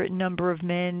larger number of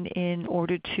men in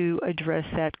order to address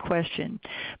that question.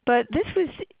 But this was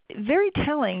very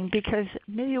telling because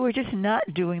maybe we're just not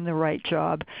doing the right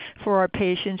job for our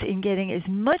patients in getting as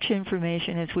much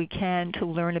information as we can to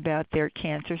learn about their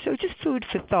cancer. So just food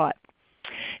for thought.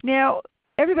 Now,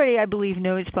 everybody, I believe,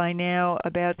 knows by now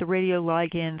about the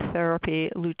radioligand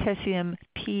therapy, lutetium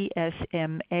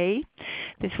PSMA.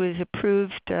 This was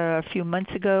approved a few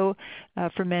months ago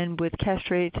for men with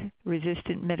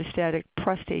castrate-resistant metastatic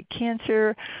prostate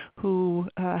cancer who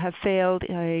have failed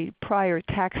a prior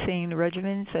taxane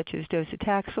regimen such as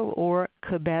docetaxel or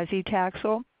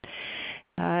cabazitaxel.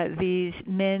 These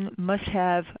men must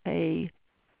have a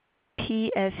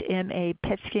PSMA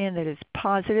PET scan that is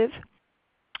positive.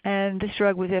 And this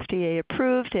drug was FDA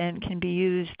approved and can be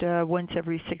used once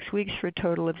every 6 weeks for a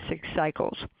total of 6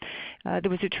 cycles.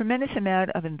 There was a tremendous amount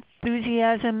of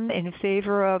enthusiasm in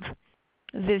favor of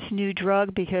this new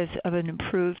drug because of an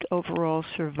improved overall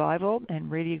survival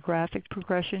and radiographic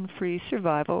progression-free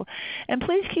survival. And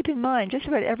please keep in mind, just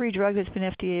about every drug that's been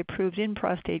FDA approved in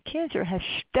prostate cancer has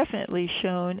definitely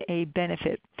shown a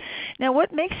benefit. Now,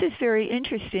 what makes this very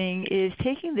interesting is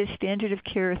taking this standard of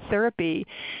care therapy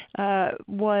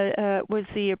was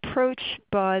the approach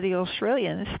by the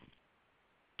Australians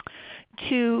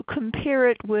to compare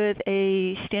it with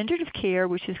a standard of care,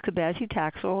 which is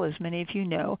cabazitaxel, as many of you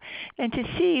know, and to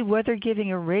see whether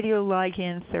giving a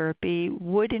radioligand therapy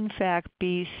would in fact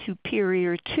be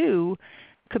superior to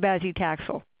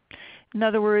cabazitaxel. In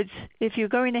other words, if you're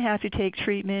going to have to take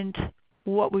treatment,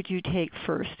 what would you take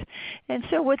first? And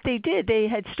so what they did, they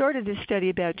had started this study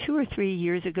about 2 or 3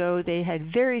 years ago. They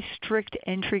had very strict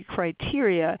entry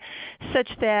criteria such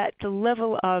that the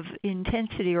level of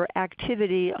intensity or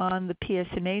activity on the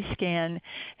PSMA scan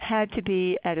had to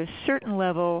be at a certain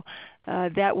level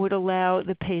that would allow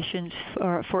the patients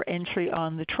for entry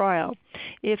on the trial.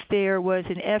 If there was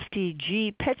an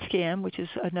FDG PET scan, which is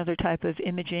another type of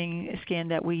imaging scan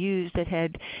that we use, that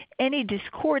had any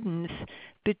discordance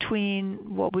between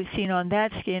what was seen on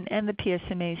that scan and the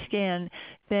PSMA scan,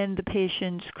 then the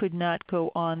patients could not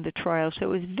go on the trial. So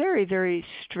it was very, very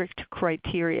strict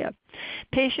criteria.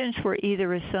 Patients were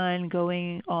either assigned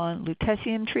going on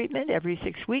lutetium treatment every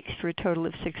 6 weeks for a total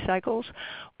of 6 cycles,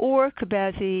 or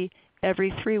Cabazi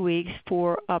every 3 weeks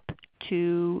for up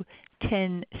to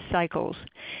 10 cycles.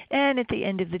 And at the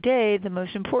end of the day, the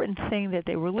most important thing that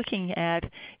they were looking at,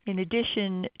 in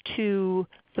addition to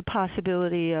the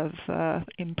possibility of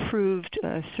improved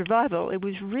survival, it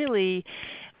was really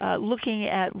looking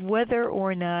at whether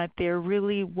or not there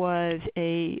really was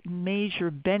a major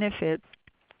benefit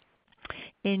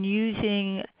in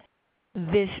using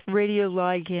this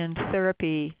radioligand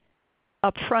therapy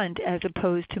up front as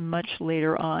opposed to much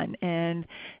later on. And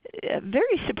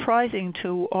very surprising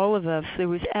to all of us, there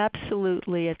was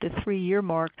absolutely at the 3-year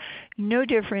mark no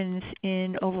difference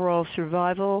in overall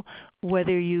survival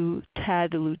whether you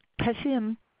had the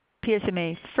lutetium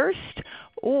PSMA first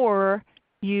or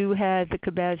you had the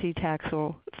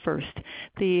cabazitaxel first.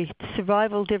 The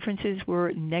survival differences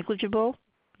were negligible,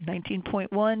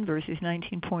 19.1 versus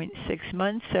 19.6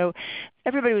 months. So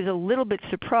everybody was a little bit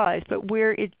surprised, but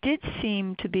where it did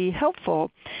seem to be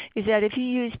helpful is that if you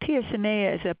use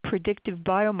PSMA as a predictive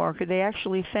biomarker, they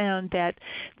actually found that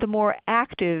the more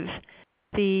active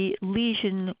the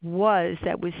lesion was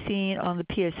that was seen on the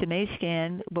PSMA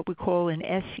scan, what we call an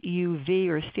SUV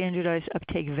or standardized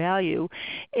uptake value,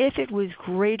 if it was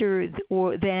greater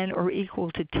than or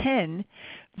equal to 10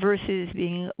 versus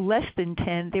being less than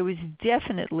 10, there was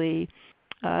definitely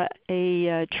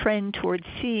a trend towards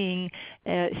seeing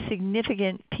a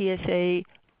significant PSA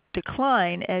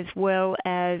decline as well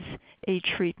as a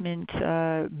treatment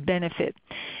benefit.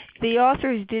 The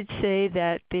authors did say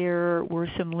that there were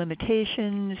some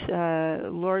limitations,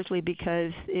 largely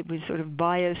because it was sort of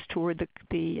biased toward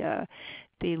the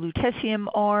lutetium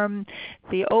arm.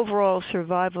 The overall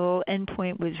survival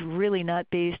endpoint was really not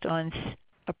based on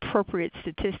appropriate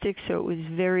statistics, so it was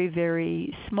very,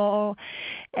 very small.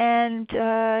 And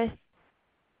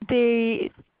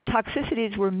the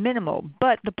toxicities were minimal,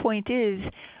 but the point is,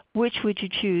 which would you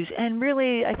choose? And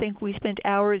really, I think we spent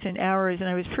hours and hours, and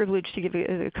I was privileged to give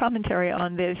a commentary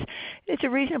on this. It's a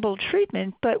reasonable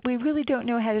treatment, but we really don't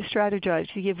know how to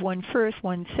strategize. Do you give one first,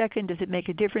 one second? Does it make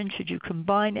a difference? Should you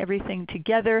combine everything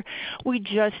together? We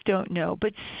just don't know.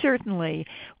 But certainly,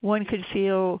 one could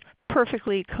feel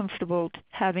perfectly comfortable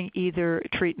having either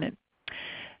treatment.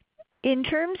 In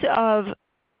terms of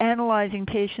analyzing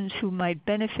patients who might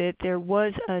benefit, there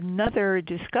was another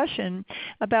discussion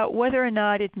about whether or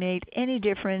not it made any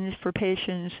difference for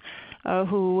patients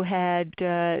who had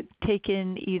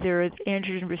taken either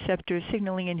androgen receptor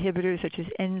signaling inhibitors such as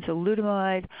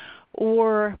enzalutamide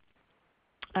or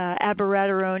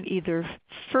abiraterone either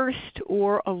first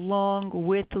or along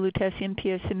with the lutetium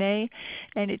PSMA,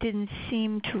 and it didn't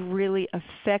seem to really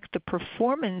affect the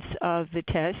performance of the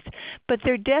test, but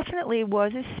there definitely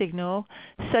was a signal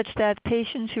such that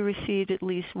patients who received at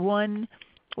least one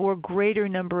or greater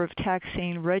number of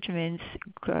taxane regimens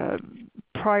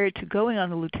prior to going on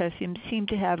the lutetium seemed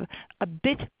to have a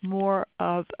bit more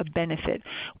of a benefit.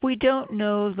 We don't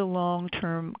know the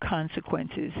long-term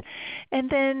consequences. And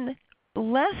then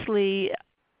lastly,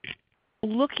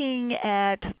 looking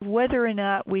at whether or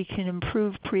not we can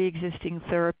improve pre-existing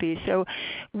therapy. So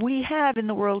we have in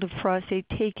the world of prostate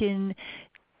taken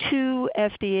 2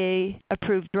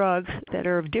 FDA-approved drugs that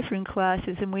are of different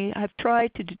classes, and we have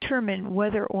tried to determine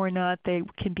whether or not they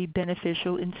can be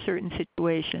beneficial in certain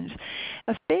situations.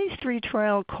 A phase 3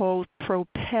 trial called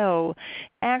PROPEL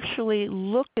actually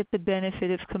looked at the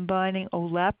benefit of combining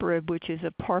olaparib, which is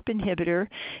a PARP inhibitor.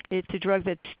 It's a drug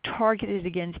that's targeted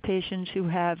against patients who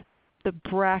have the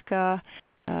BRCA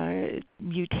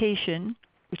mutation,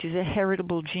 which is a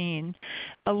heritable gene,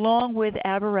 along with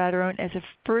abiraterone as a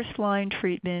first-line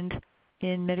treatment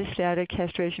in metastatic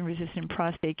castration-resistant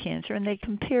prostate cancer, and they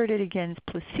compared it against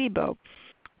placebo.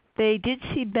 They did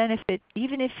see benefit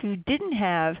even if you didn't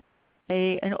have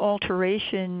an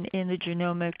alteration in the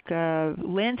genomic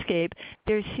landscape.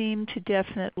 There seemed to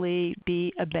definitely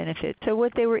be a benefit. So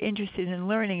what they were interested in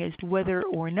learning is whether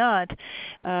or not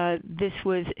this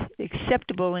was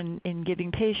acceptable in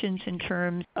giving patients in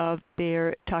terms of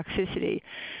their toxicity.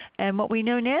 And what we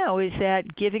know now is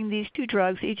that giving these 2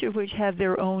 drugs, each of which have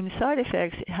their own side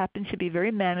effects, happens to be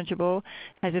very manageable,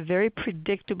 has a very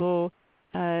predictable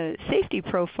safety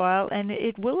profile, and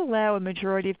it will allow a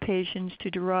majority of patients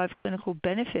to derive clinical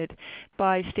benefit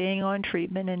by staying on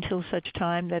treatment until such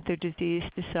time that their disease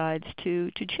decides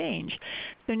to change.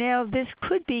 So now this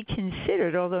could be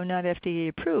considered, although not FDA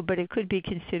approved, but it could be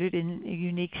considered in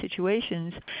unique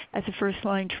situations as a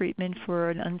first-line treatment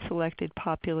for an unselected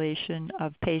population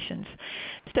of patients.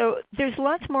 So there's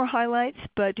lots more highlights,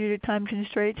 but due to time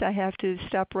constraints, I have to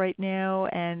stop right now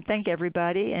and thank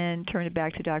everybody and turn it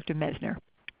back to Dr. Messner.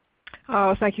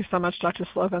 Oh, thank you so much, Dr.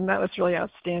 Slovin. That was really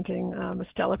outstanding. A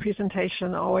stellar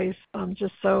presentation, always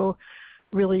just so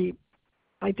really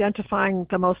identifying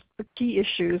the key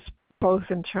issues, both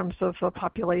in terms of the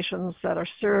populations that are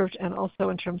served and also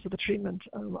in terms of the treatment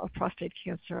of prostate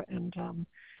cancer.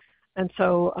 And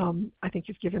so I think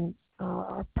you've given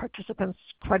our participants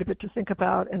quite a bit to think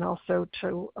about and also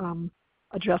to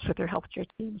address with their healthcare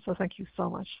team. So thank you so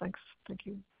much. Thanks. Thank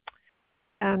you.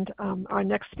 And our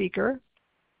next speaker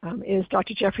is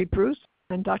Dr. Jeffrey Bruce,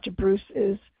 and Dr. Bruce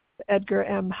is Edgar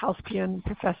M. Hauspian,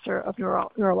 Professor of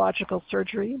Neurological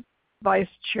Surgery, Vice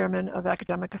Chairman of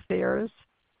Academic Affairs,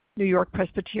 New York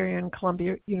Presbyterian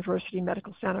Columbia University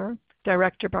Medical Center,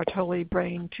 Director Bartoli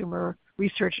Brain Tumor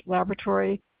Research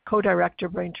Laboratory, Co-Director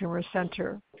Brain Tumor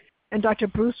Center. And Dr.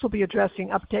 Bruce will be addressing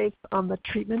updates on the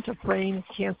treatment of brain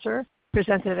cancer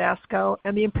presented at ASCO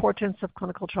and the importance of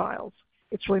clinical trials.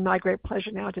 It's really my great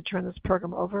pleasure now to turn this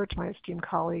program over to my esteemed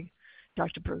colleague,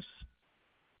 Dr. Bruce.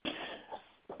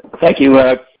 Thank you,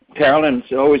 Carolyn.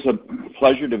 It's always a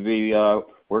pleasure to be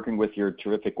working with your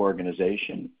terrific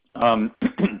organization.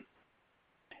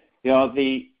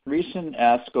 The recent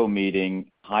ASCO meeting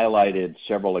highlighted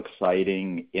several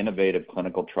exciting, innovative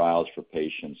clinical trials for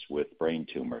patients with brain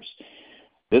tumors.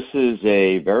 This is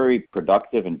a very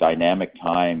productive and dynamic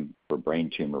time for brain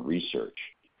tumor research.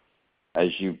 As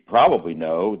you probably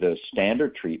know, the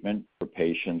standard treatment for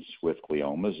patients with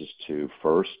gliomas is to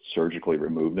first surgically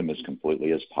remove them as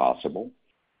completely as possible,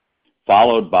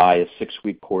 followed by a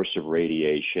 6-week course of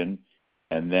radiation,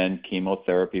 and then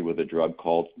chemotherapy with a drug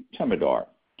called Temodar.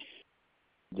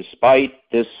 Despite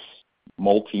this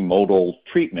multimodal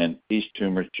treatment, these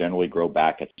tumors generally grow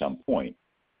back at some point.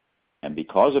 And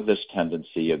because of this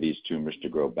tendency of these tumors to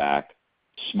grow back,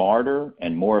 smarter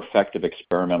and more effective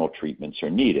experimental treatments are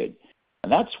needed.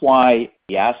 And that's why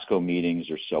the ASCO meetings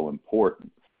are so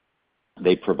important.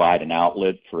 They provide an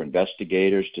outlet for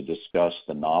investigators to discuss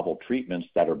the novel treatments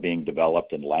that are being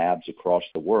developed in labs across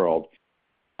the world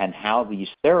and how these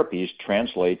therapies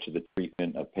translate to the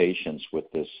treatment of patients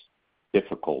with this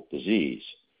difficult disease.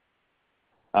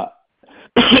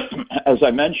 As I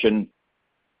mentioned,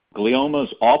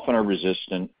 gliomas often are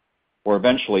resistant or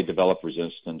eventually develop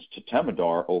resistance to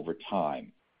Temodar over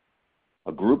time.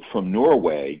 A group from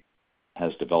Norway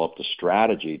has developed a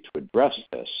strategy to address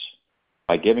this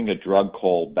by giving a drug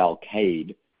called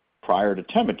Velcade prior to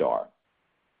Temodar.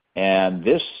 And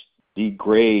this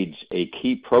degrades a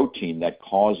key protein that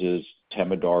causes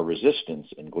Temodar resistance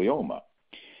in glioma.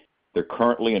 They're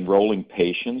currently enrolling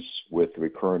patients with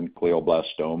recurrent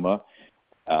glioblastoma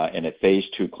in a phase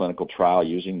 2 clinical trial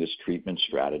using this treatment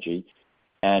strategy,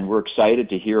 and we're excited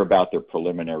to hear about their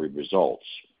preliminary results.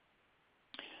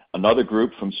 Another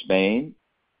group from Spain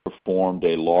performed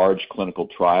a large clinical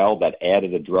trial that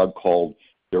added a drug called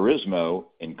Durismo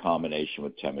in combination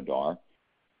with Temodar,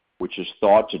 which is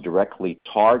thought to directly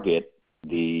target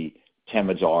the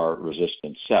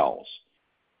Temodar-resistant cells.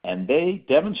 And they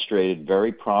demonstrated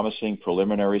very promising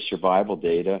preliminary survival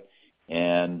data,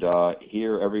 and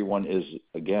here everyone is,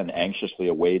 again, anxiously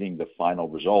awaiting the final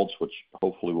results, which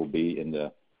hopefully will be in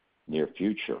the near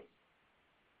future.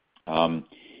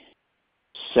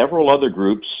 Several other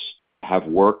groups have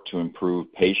worked to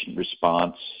improve patient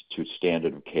response to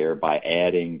standard of care by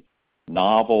adding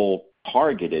novel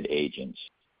targeted agents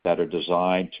that are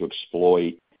designed to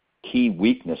exploit key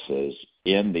weaknesses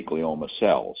in the glioma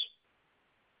cells.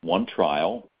 One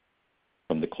trial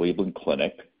from the Cleveland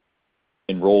Clinic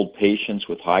enrolled patients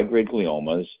with high-grade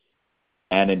gliomas,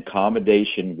 and in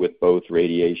combination with both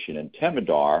radiation and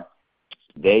Temodar,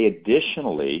 they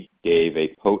additionally gave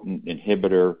a potent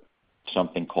inhibitor,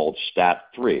 something called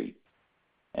STAT3.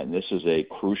 And this is a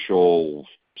crucial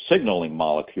signaling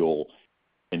molecule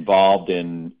involved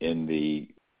in the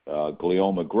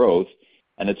glioma growth,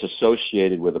 and it's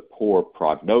associated with a poor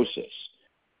prognosis.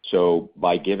 So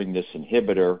by giving this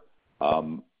inhibitor,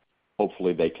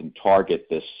 hopefully they can target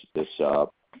this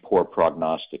poor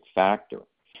prognostic factor.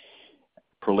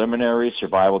 Preliminary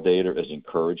survival data is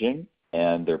encouraging,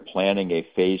 and they're planning a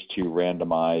phase 2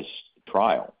 randomized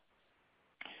trial.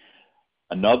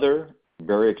 Another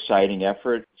very exciting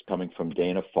effort is coming from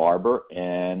Dana-Farber,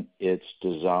 and it's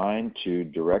designed to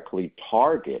directly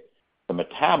target the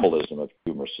metabolism of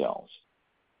tumor cells,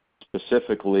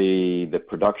 specifically the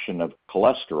production of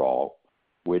cholesterol,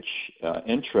 which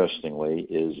interestingly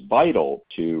is vital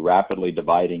to rapidly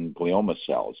dividing glioma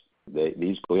cells.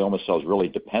 These glioma cells really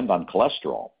depend on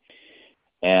cholesterol.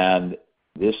 And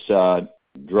this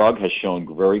drug has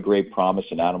shown very great promise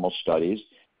in animal studies,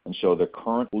 and so they're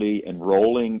currently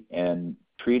enrolling and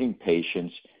treating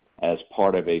patients as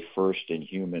part of a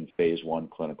first-in-human phase 1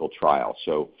 clinical trial.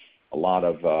 So a lot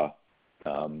of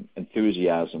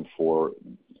enthusiasm for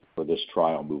this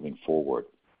trial moving forward.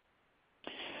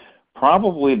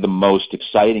 Probably the most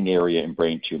exciting area in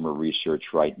brain tumor research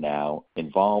right now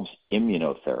involves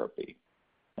immunotherapy.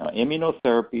 Now,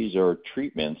 immunotherapies are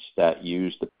treatments that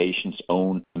use the patient's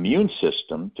own immune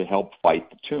system to help fight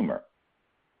the tumor.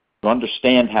 To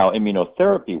understand how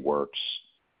immunotherapy works,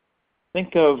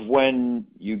 think of when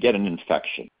you get an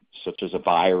infection, such as a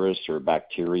virus or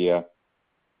bacteria.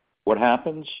 What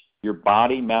happens? your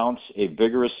body mounts a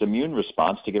vigorous immune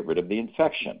response to get rid of the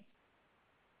infection.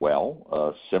 Well,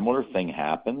 a similar thing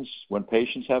happens when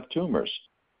patients have tumors.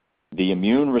 The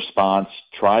immune response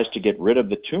tries to get rid of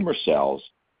the tumor cells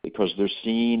because they're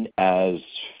seen as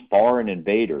foreign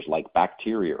invaders like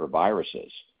bacteria or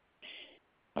viruses.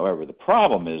 However, the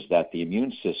problem is that the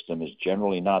immune system is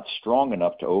generally not strong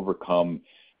enough to overcome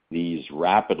these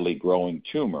rapidly growing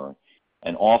tumor,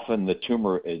 and often the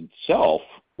tumor itself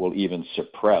will even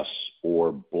suppress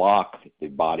or block the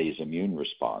body's immune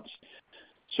response.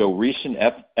 So recent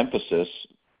emphasis,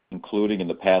 including in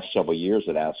the past several years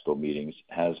at ASCO meetings,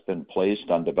 has been placed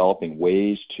on developing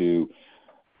ways to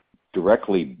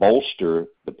directly bolster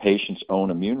the patient's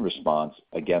own immune response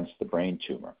against the brain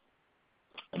tumor.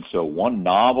 And so one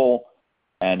novel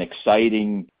and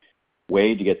exciting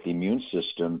way to get the immune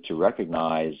system to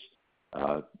recognize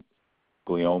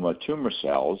glioma tumor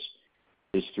cells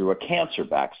is through a cancer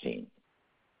vaccine.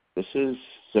 This is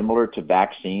similar to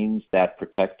vaccines that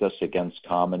protect us against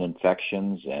common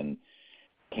infections, and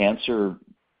cancer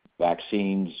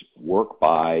vaccines work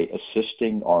by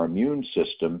assisting our immune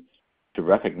system to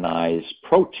recognize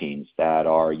proteins that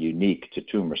are unique to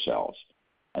tumor cells,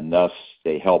 and thus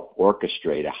they help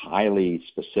orchestrate a highly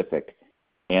specific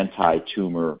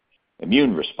anti-tumor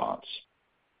immune response.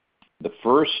 The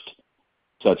first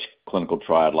such clinical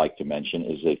trial I'd like to mention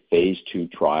is a phase 2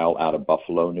 trial out of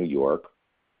Buffalo, New York,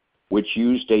 which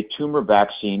used a tumor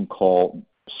vaccine called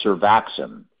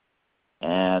Survaxin.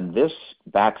 And this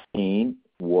vaccine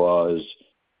was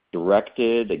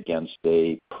directed against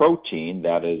a protein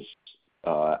that is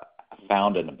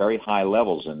found in very high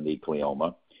levels in the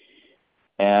glioma.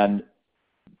 And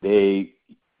they,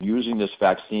 using this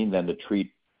vaccine then to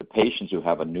treat the patients who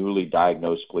have a newly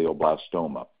diagnosed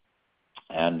glioblastoma.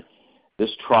 And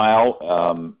this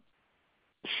trial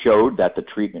showed that the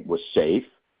treatment was safe,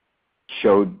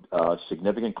 showed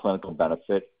significant clinical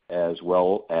benefit, as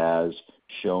well as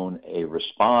shown a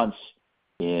response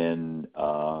in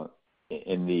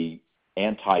the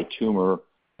anti-tumor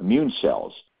immune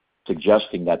cells,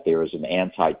 suggesting that there is an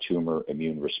anti-tumor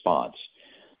immune response.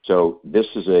 So this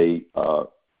is a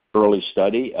early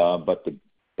study, but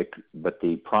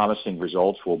the promising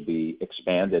results will be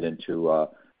expanded into a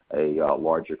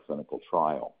larger clinical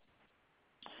trial.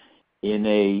 In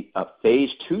a phase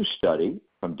 2 study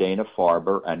from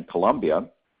Dana-Farber and Columbia,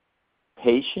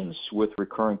 patients with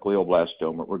recurrent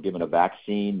glioblastoma were given a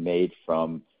vaccine made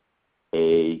from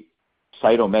a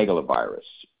cytomegalovirus,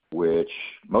 which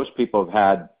most people have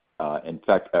had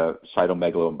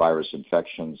cytomegalovirus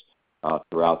infections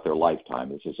throughout their lifetime.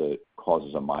 This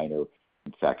causes a minor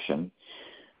infection.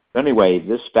 Anyway,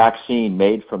 this vaccine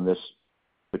made from this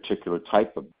particular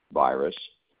type of virus,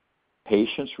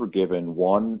 patients were given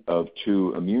one of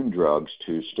 2 immune drugs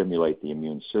to stimulate the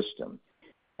immune system.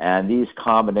 And these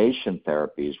combination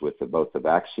therapies with both the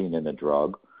vaccine and the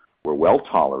drug were well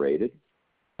tolerated,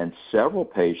 and several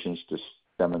patients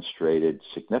demonstrated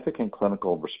significant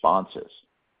clinical responses.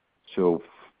 So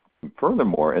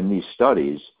furthermore, in these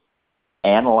studies,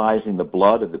 analyzing the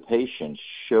blood of the patients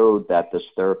showed that this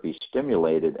therapy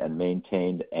stimulated and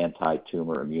maintained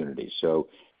anti-tumor immunity. So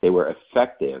they were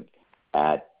effective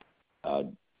at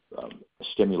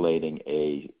stimulating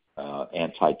a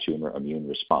anti-tumor immune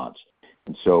response.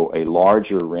 And so a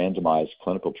larger randomized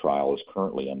clinical trial is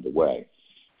currently underway.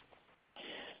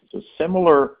 So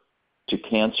similar to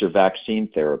cancer vaccine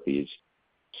therapies,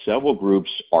 several groups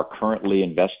are currently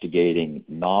investigating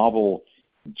novel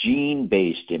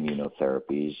gene-based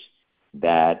immunotherapies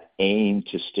that aim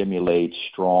to stimulate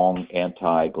strong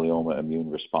anti-glioma immune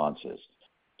responses.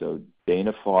 So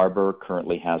Dana-Farber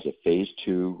currently has a phase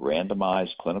 2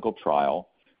 randomized clinical trial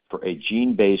for a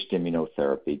gene-based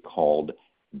immunotherapy called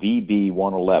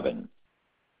VB111.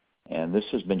 And this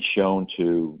has been shown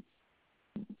to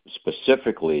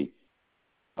specifically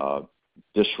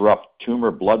disrupt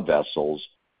tumor blood vessels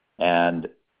and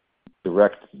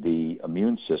direct the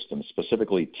immune system,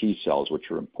 specifically T cells,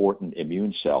 which are important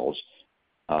immune cells,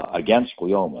 against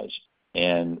gliomas.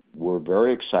 And we're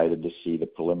very excited to see the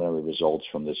preliminary results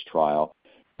from this trial,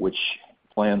 which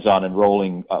plans on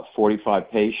enrolling 45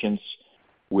 patients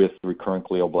with recurrent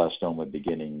glioblastoma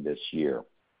beginning this year.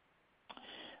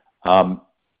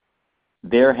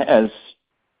 There has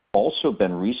also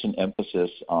been recent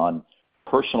emphasis on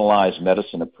personalized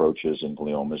medicine approaches in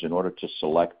gliomas in order to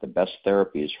select the best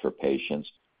therapies for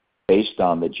patients based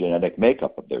on the genetic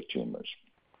makeup of their tumors.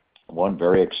 One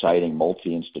very exciting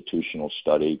multi-institutional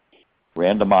study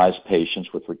randomized patients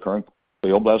with recurrent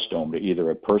glioblastoma to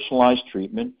either a personalized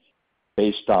treatment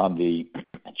based on the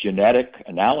genetic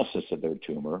analysis of their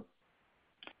tumor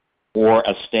or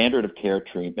a standard of care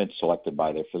treatment selected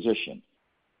by their physician.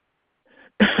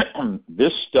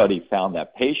 This study found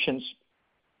that patients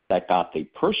that got the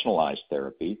personalized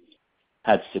therapy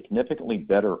had significantly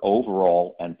better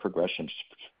overall and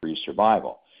progression-free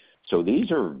survival. So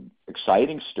these are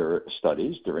exciting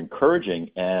studies. They're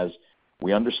encouraging as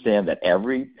we understand that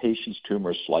every patient's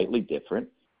tumor is slightly different,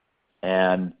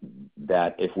 and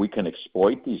that if we can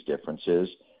exploit these differences,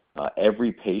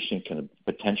 every patient can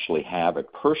potentially have a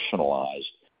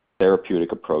personalized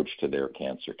therapeutic approach to their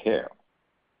cancer care.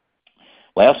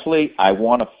 Lastly, I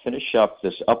want to finish up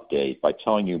this update by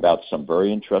telling you about some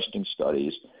very interesting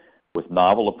studies with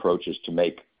novel approaches to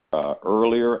make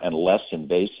earlier and less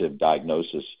invasive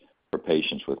diagnosis for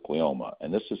patients with glioma.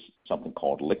 And this is something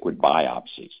called liquid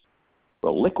biopsies.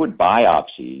 Well, liquid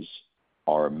biopsies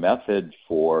are a method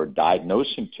for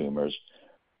diagnosing tumors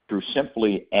through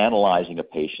simply analyzing a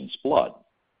patient's blood.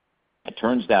 It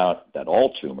turns out that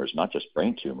all tumors, not just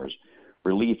brain tumors,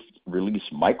 release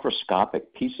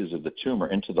microscopic pieces of the tumor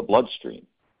into the bloodstream.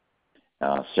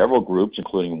 Several groups,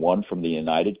 including one from the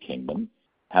United Kingdom,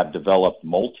 have developed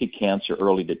multi-cancer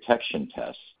early detection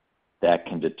tests that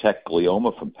can detect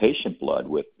glioma from patient blood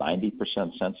with 90%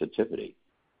 sensitivity.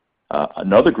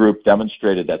 Another group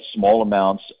demonstrated that small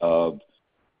amounts of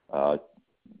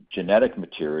genetic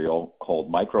material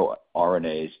called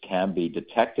microRNAs can be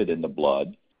detected in the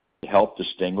blood to help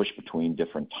distinguish between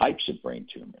different types of brain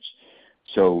tumors.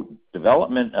 So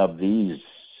development of these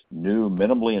new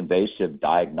minimally invasive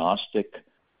diagnostic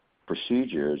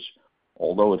procedures,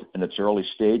 although in its early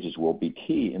stages, will be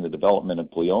key in the development of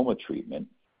glioma treatment,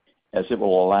 as it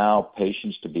will allow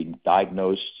patients to be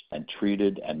diagnosed and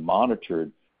treated and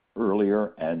monitored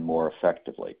earlier and more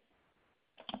effectively.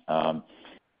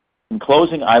 In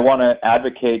closing, I want to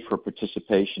advocate for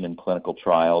participation in clinical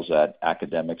trials at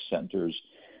academic centers.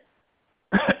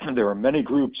 There are many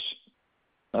groups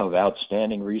of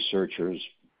outstanding researchers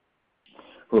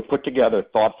who have put together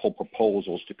thoughtful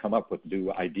proposals to come up with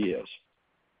new ideas.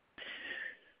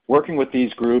 Working with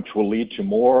these groups will lead to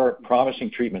more promising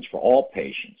treatments for all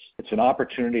patients. It's an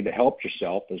opportunity to help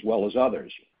yourself as well as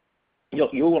others.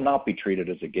 You will not be treated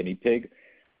as a guinea pig,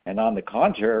 and on the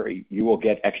contrary, you will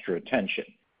get extra attention.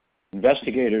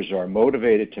 Investigators are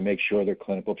motivated to make sure their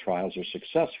clinical trials are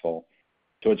successful,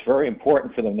 so it's very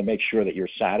important for them to make sure that you're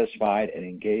satisfied and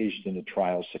engaged in the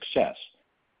trial's success.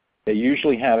 They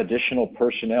usually have additional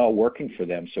personnel working for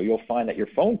them, so you'll find that your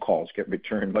phone calls get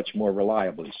returned much more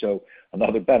reliably. So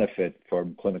another benefit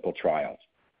from clinical trials.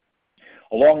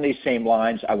 Along these same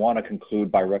lines, I want to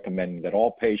conclude by recommending that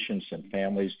all patients and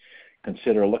families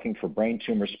consider looking for brain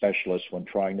tumor specialists when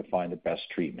trying to find the best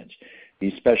treatments.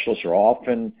 These specialists are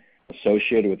often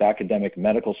associated with academic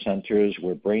medical centers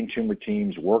where brain tumor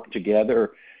teams work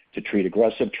together to treat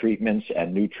aggressive treatments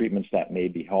and new treatments that may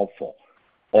be helpful.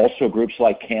 Also, groups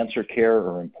like Cancer Care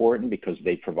are important because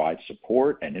they provide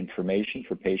support and information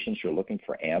for patients who are looking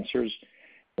for answers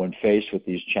when faced with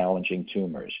these challenging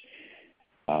tumors.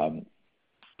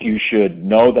 You should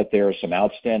know that there are some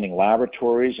outstanding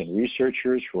laboratories and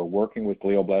researchers who are working with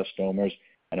glioblastomas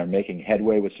and are making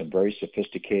headway with some very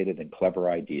sophisticated and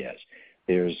clever ideas.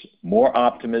 There's more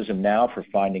optimism now for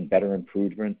finding better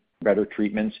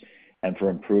treatments and for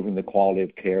improving the quality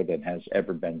of care than has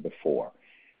ever been before.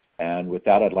 And with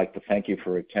that, I'd like to thank you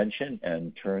for your attention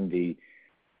and turn the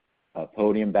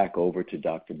podium back over to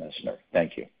Dr. Messner.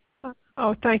 Thank you.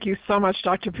 Oh, thank you so much,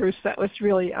 Dr. Bruce. That was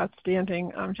really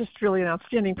outstanding, just really an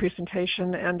outstanding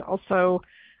presentation. And also,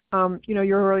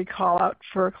 your early call out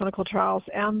for clinical trials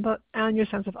and your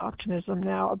sense of optimism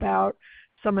now about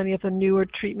so many of the newer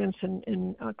treatments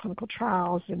in clinical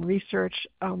trials and research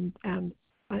and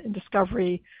in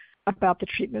discovery about the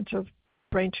treatment of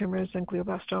brain tumors and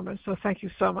glioblastomas. So thank you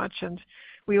so much. And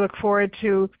we look forward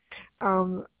to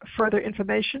further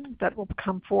information that will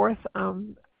come forth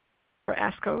for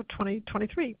ASCO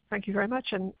 2023. Thank you very much,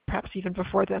 and perhaps even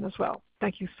before then as well.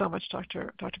 Thank you so much,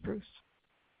 Dr. Bruce.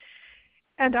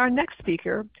 And our next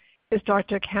speaker is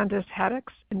Dr. Candace Haddix,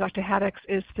 and Dr. Haddix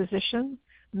is physician,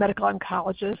 medical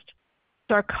oncologist,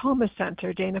 Sarcoma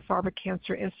Center, Dana-Farber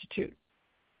Cancer Institute.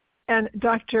 And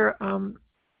Dr.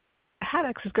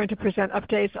 Haddix is going to present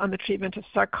updates on the treatment of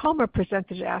sarcoma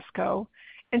presented at ASCO,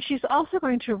 and she's also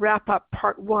going to wrap up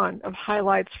part one of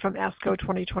highlights from ASCO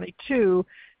 2022,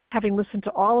 having listened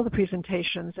to all of the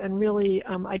presentations and really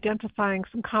identifying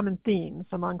some common themes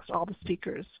amongst all the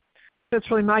speakers. So it's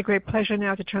really my great pleasure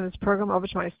now to turn this program over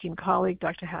to my esteemed colleague,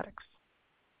 Dr. Haddix.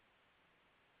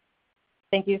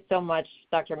 Thank you so much,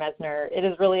 Dr. Messner. It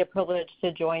is really a privilege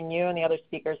to join you and the other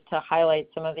speakers to highlight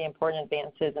some of the important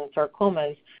advances in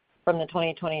sarcomas from the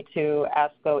 2022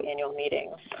 ASCO annual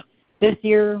meeting. This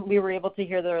year, we were able to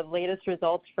hear the latest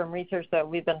results from research that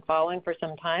we've been following for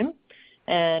some time,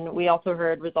 and we also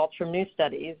heard results from new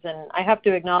studies. And I have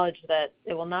to acknowledge that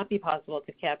it will not be possible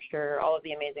to capture all of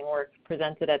the amazing work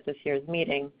presented at this year's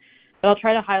meeting, but I'll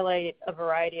try to highlight a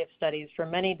variety of studies for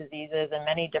many diseases and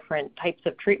many different types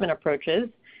of treatment approaches,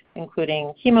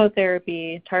 including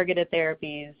chemotherapy, targeted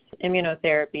therapies,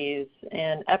 immunotherapies,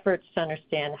 and efforts to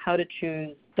understand how to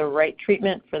choose the right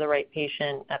treatment for the right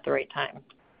patient at the right time.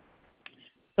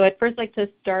 So I'd first like to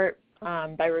start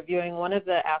by reviewing one of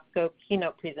the ASCO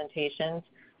keynote presentations,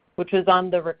 which was on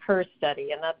the RECUR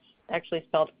study, and that's actually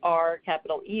spelled R,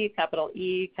 capital E,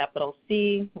 capital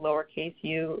C, lowercase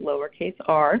u, lowercase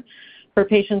r, for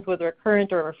patients with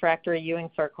recurrent or refractory Ewing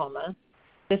sarcoma.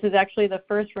 This is actually the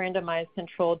first randomized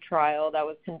controlled trial that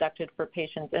was conducted for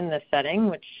patients in this setting,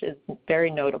 which is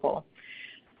very notable.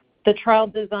 The trial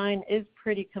design is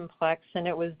pretty complex, and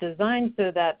it was designed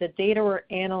so that the data were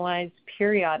analyzed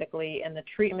periodically and the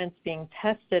treatments being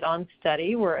tested on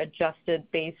study were adjusted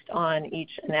based on each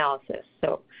analysis.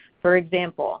 So, for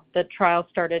example, the trial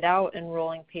started out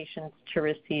enrolling patients to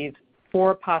receive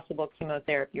 4 possible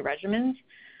chemotherapy regimens,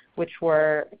 which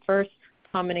were first,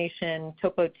 combination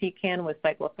topotecan with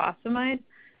cyclophosphamide,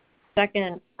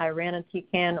 second,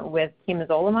 irinotecan with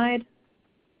temozolomide,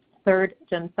 third,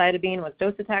 gemcitabine with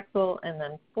docetaxel, and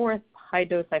then fourth,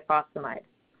 high-dose ifosfamide.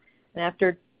 And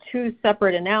after 2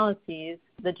 separate analyses,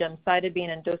 the gemcitabine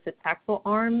and docetaxel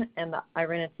arm and the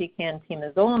irinotecan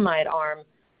temozolomide arm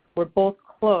were both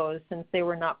closed since they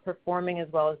were not performing as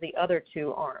well as the other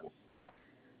 2 arms.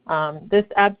 This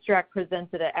abstract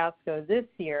presented at ASCO this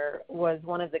year was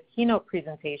one of the keynote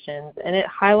presentations, and it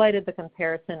highlighted the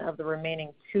comparison of the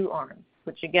remaining 2 arms,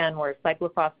 which again were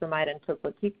cyclophosphamide and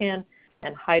topotecan,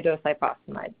 and high-dose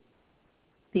ifosfamide.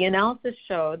 The analysis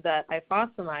showed that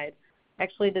ifosfamide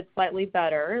actually did slightly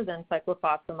better than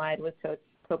cyclophosphamide with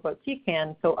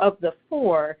topotecan, so of the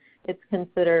 4, it's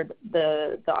considered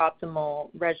the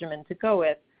optimal regimen to go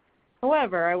with.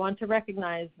 However, I want to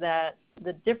recognize that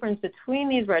the difference between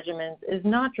these regimens is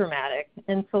not dramatic,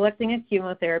 and selecting a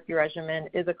chemotherapy regimen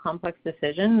is a complex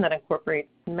decision that incorporates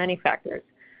many factors.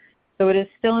 So it is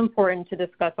still important to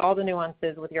discuss all the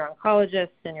nuances with your oncologist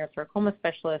and your sarcoma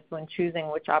specialist when choosing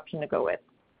which option to go with.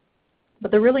 But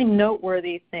the really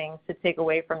noteworthy things to take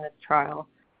away from this trial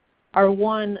are,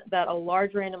 one, that a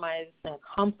large randomized and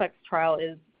complex trial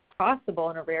is possible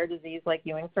in a rare disease like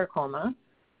Ewing sarcoma.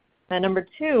 And number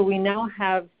 2, we now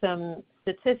have some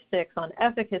statistics on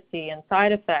efficacy and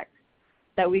side effects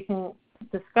that we can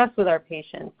discuss with our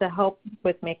patients to help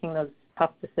with making those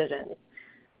tough decisions.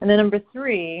 And then number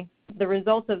 3, the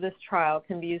results of this trial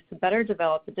can be used to better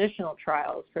develop additional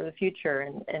trials for the future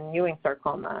in Ewing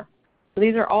sarcoma. So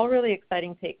these are all really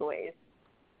exciting takeaways.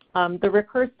 The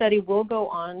RECUR study will go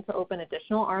on to open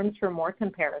additional arms for more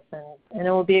comparisons, and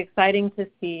it will be exciting to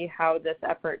see how this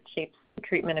effort shapes the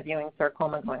treatment of Ewing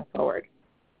sarcoma going forward.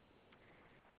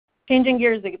 Changing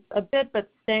gears a bit, but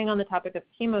staying on the topic of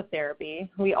chemotherapy,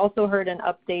 we also heard an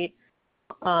updated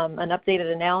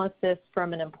analysis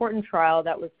from an important trial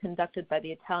that was conducted by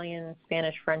the Italian,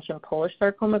 Spanish, French, and Polish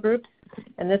sarcoma groups,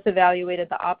 and this evaluated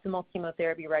the optimal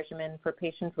chemotherapy regimen for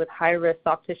patients with high-risk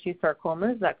soft tissue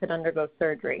sarcomas that could undergo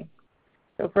surgery.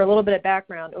 So for a little bit of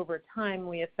background, over time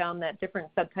we have found that different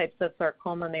subtypes of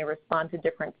sarcoma may respond to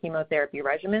different chemotherapy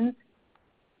regimens.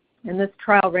 And this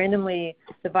trial randomly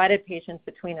divided patients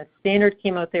between a standard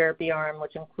chemotherapy arm,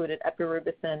 which included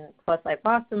epirubicin plus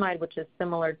ifosfamide, which is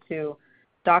similar to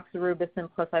doxorubicin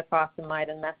plus ifosfamide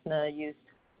and Mesna used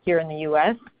here in the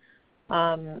U.S.,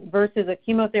 versus a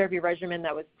chemotherapy regimen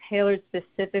that was tailored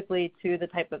specifically to the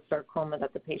type of sarcoma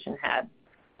that the patient had.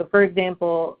 So, for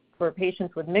example, for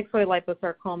patients with myxoid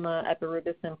liposarcoma,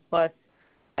 epirubicin plus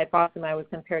ifosfamide was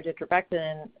compared to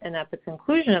trabectedin, and at the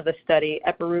conclusion of the study,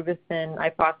 epirubicin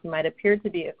ifosfamide appeared to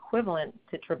be equivalent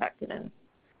to trabectedin.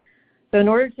 So in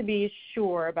order to be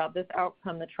sure about this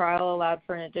outcome, the trial allowed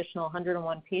for an additional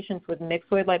 101 patients with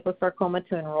myxoid liposarcoma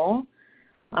to enroll,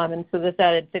 and so this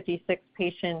added 56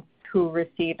 patients who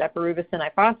received epirubicin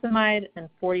ifosfamide and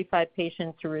 45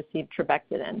 patients who received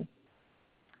trabectedin.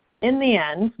 In the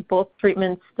end, both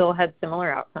treatments still had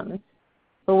similar outcomes.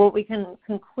 But what we can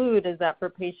conclude is that for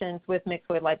patients with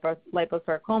myxoid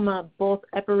liposarcoma, both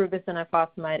epirubicin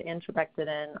ifosfamide and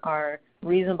trabectedin are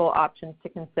reasonable options to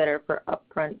consider for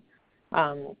upfront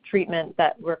treatment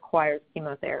that requires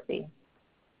chemotherapy.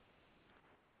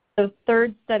 The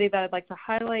third study that I'd like to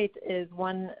highlight is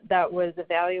one that was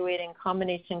evaluating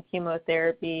combination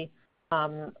chemotherapy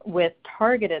with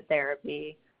targeted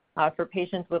therapy for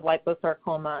patients with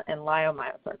liposarcoma and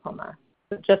leiomyosarcoma.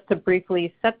 So just to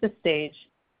briefly set the stage,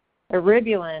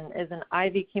 Eribulin is an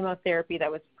IV chemotherapy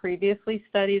that was previously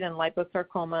studied in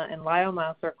liposarcoma and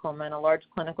leiomyosarcoma in a large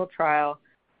clinical trial,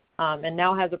 and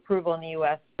now has approval in the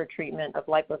U.S. for treatment of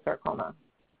liposarcoma.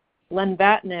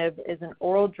 Lenvatinib is an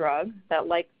oral drug that,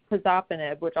 like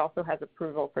pazopanib, which also has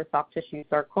approval for soft tissue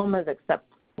sarcomas except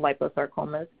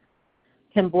liposarcomas,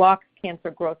 can block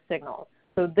cancer growth signals.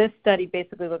 So this study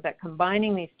basically looked at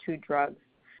combining these two drugs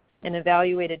and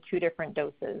evaluated 2 different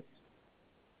doses.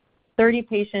 30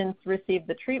 patients received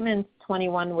the treatment,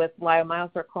 21 with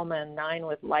leiomyosarcoma and 9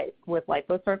 with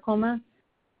liposarcoma,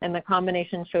 and the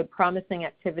combination showed promising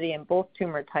activity in both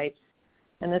tumor types,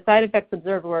 and the side effects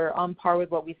observed were on par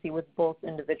with what we see with both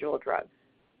individual drugs.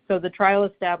 So the trial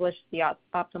established the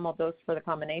optimal dose for the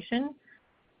combination,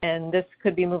 and this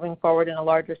could be moving forward in a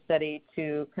larger study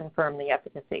to confirm the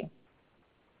efficacy.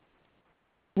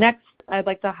 Next, I'd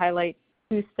like to highlight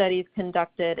 2 studies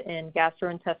conducted in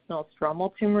gastrointestinal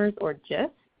stromal tumors, or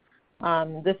GIST.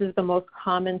 This is the most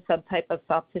common subtype of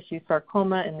soft tissue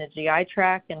sarcoma in the GI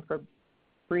tract, and for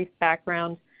brief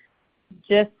background,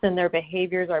 GISTs and their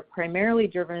behaviors are primarily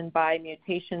driven by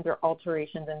mutations or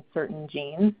alterations in certain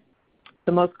genes.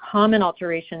 The most common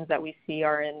alterations that we see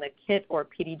are in the KIT or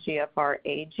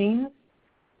PDGFR-A genes,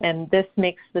 and this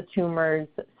makes the tumors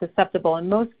susceptible in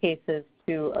most cases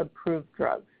to approved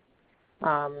drugs.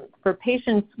 For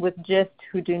patients with GIST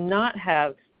who do not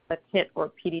have a KIT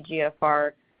or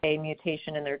PDGFR-A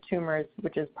mutation in their tumors,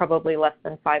 which is probably less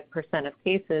than 5% of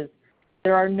cases,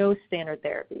 there are no standard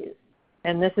therapies.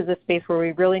 And this is a space where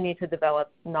we really need to develop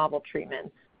novel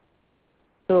treatments.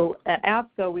 So at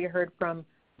ASCO, we heard from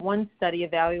one study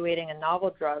evaluating a novel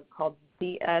drug called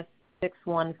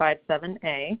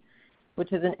DS6157A,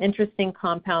 which is an interesting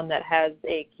compound that has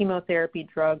a chemotherapy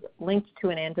drug linked to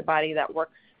an antibody that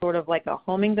works sort of like a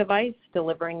homing device,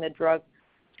 delivering the drug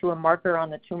to a marker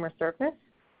on the tumor surface.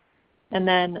 And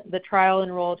then the trial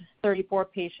enrolled 34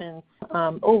 patients.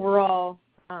 Overall,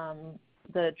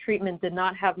 the treatment did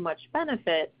not have much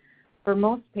benefit for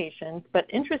most patients, but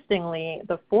interestingly,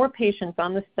 the 4 patients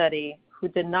on the study who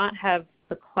did not have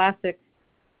the classic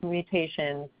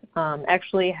mutations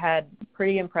actually had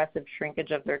pretty impressive shrinkage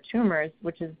of their tumors,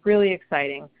 which is really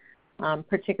exciting,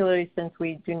 particularly since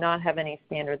we do not have any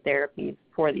standard therapies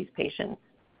for these patients.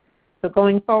 So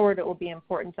going forward, it will be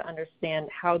important to understand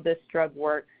how this drug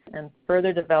works and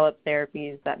further develop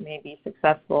therapies that may be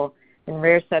successful in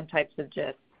rare subtypes of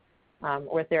GIST,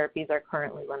 where therapies are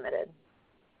currently limited.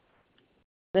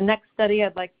 The next study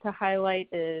I'd like to highlight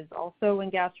is also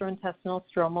in gastrointestinal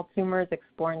stromal tumors,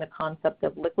 exploring the concept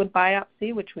of liquid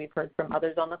biopsy, which we've heard from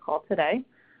others on the call today.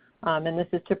 And this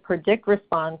is to predict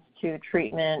response to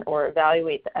treatment or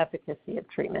evaluate the efficacy of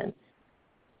treatments.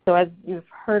 So as you've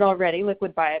heard already,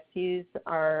 liquid biopsies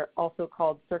are also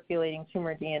called circulating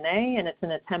tumor DNA, and it's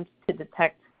an attempt to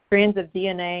detect strands of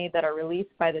DNA that are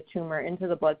released by the tumor into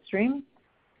the bloodstream.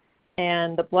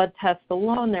 And the blood test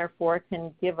alone, therefore,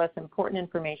 can give us important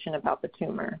information about the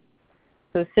tumor.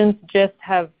 So since GIST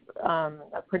have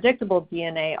a predictable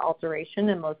DNA alteration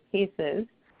in most cases,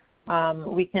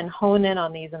 we can hone in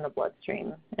on these in the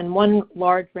bloodstream. And one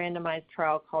large randomized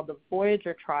trial called the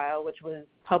Voyager trial, which was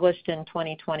published in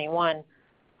 2021,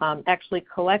 actually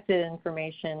collected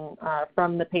information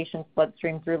from the patient's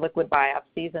bloodstream through liquid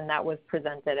biopsies, and that was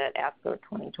presented at ASCO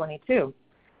 2022.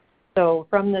 So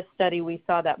from this study, we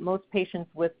saw that most patients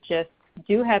with GIST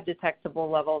do have detectable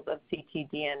levels of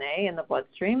ctDNA in the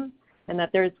bloodstream, and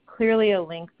that there's clearly a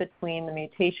link between the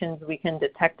mutations we can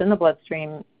detect in the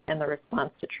bloodstream and the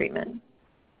response to treatment.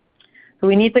 So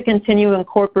we need to continue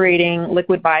incorporating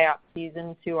liquid biopsies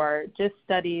into our GIST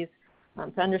studies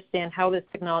to understand how this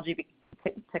technology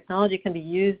can be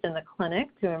used in the clinic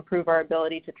to improve our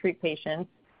ability to treat patients.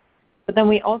 But then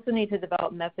we also need to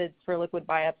develop methods for liquid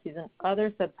biopsies in other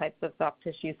subtypes of soft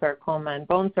tissue sarcoma and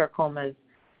bone sarcomas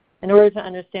in order to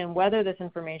understand whether this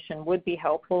information would be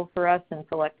helpful for us in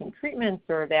selecting treatments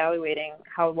or evaluating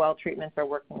how well treatments are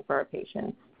working for our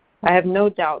patients. I have no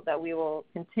doubt that we will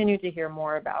continue to hear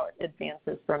more about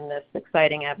advances from this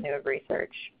exciting avenue of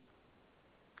research.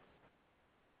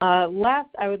 Last,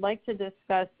 I would like to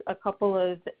discuss a couple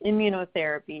of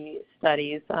immunotherapy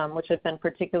studies, which have been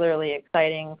particularly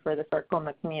exciting for the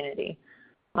sarcoma community.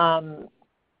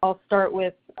 I'll start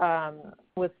with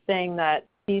saying that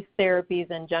these therapies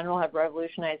in general have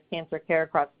revolutionized cancer care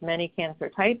across many cancer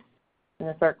types, and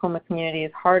the sarcoma community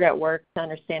is hard at work to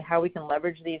understand how we can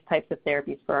leverage these types of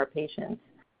therapies for our patients.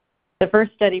 The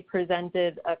first study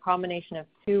presented a combination of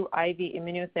 2 IV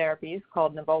immunotherapies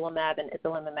called nivolumab and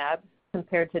ipilimumab,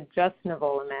 compared to just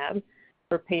nivolumab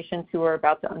for patients who are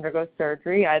about to undergo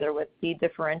surgery, either with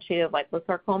dedifferentiated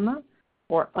liposarcoma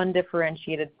or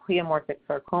undifferentiated pleomorphic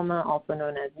sarcoma, also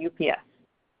known as UPS.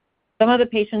 Some of the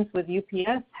patients with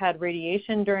UPS had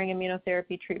radiation during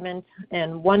immunotherapy treatment,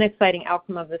 and one exciting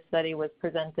outcome of this study was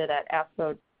presented at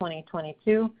ASCO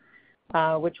 2022,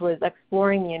 which was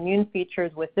exploring the immune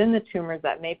features within the tumors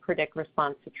that may predict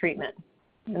response to treatment.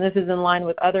 And this is in line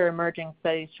with other emerging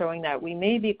studies showing that we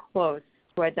may be close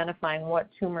to identifying what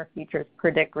tumor features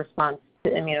predict response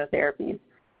to immunotherapies,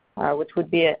 which would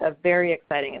be a very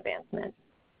exciting advancement.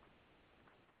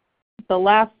 The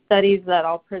last studies that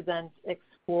I'll present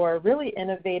explore really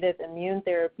innovative immune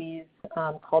therapies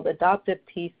called adoptive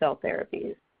T-cell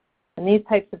therapies. And these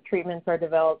types of treatments are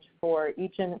developed for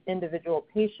each individual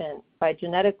patient by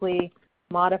genetically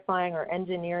modifying or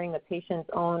engineering the patient's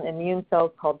own immune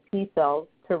cells called T cells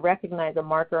to recognize a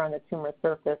marker on the tumor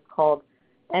surface called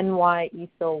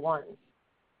NY-ESO-1.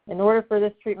 In order for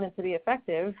this treatment to be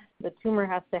effective, the tumor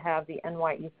has to have the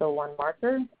NY-ESO-1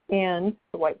 marker, and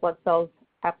the white blood cells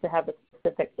have to have a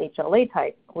specific HLA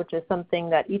type, which is something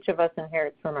that each of us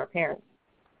inherits from our parents.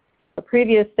 A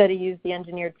previous study used the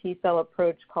engineered T-cell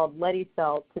approach called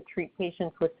lete-cel to treat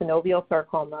patients with synovial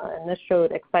sarcoma, and this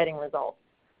showed exciting results.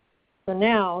 So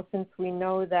now, since we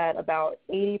know that about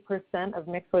 80% of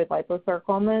myxoid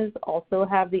liposarcomas also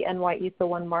have the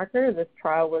NY-ESO-1 marker, this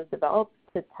trial was developed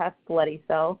to test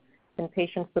lete-cel in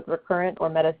patients with recurrent or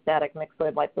metastatic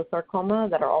myxoid liposarcoma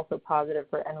that are also positive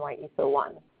for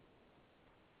NY-ESO-1.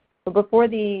 So before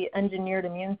the engineered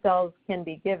immune cells can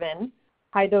be given,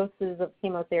 high doses of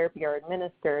chemotherapy are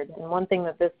administered. And one thing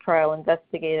that this trial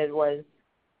investigated was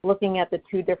looking at the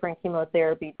two different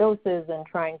chemotherapy doses and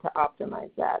trying to optimize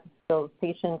that. So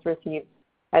patients received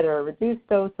either a reduced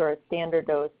dose or a standard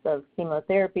dose of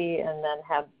chemotherapy and then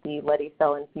had the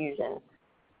lete-cel infusion.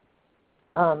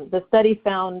 The study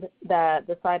found that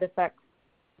the side effects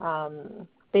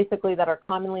basically that are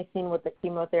commonly seen with the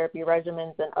chemotherapy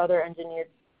regimens and other engineered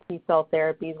T-cell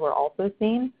therapies were also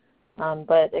seen.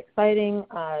 But exciting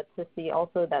to see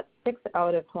also that 6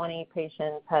 out of 20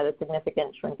 patients had a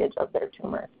significant shrinkage of their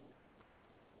tumors.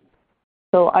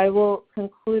 So I will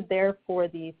conclude there for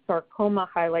the sarcoma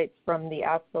highlights from the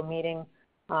ASCO meeting.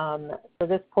 For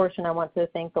this portion, I want to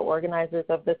thank the organizers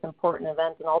of this important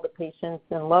event and all the patients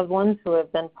and loved ones who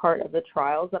have been part of the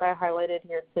trials that I highlighted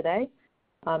here today,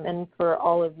 and for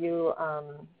all of you,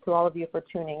 to all of you for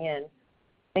tuning in.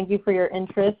 Thank you for your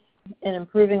interest in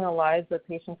improving the lives of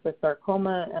patients with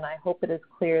sarcoma, and I hope it is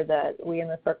clear that we in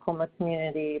the sarcoma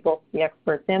community, both the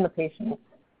experts and the patients,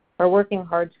 are working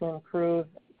hard to improve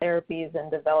therapies and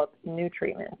develop new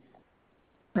treatments.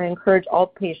 I encourage all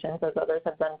patients, as others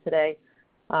have done today,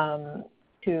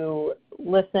 to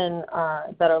listen,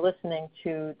 that are listening,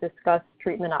 to discuss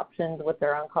treatment options with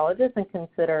their oncologist and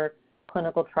consider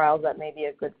clinical trials that may be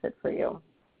a good fit for you.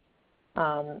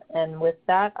 And with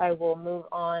that, I will move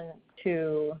on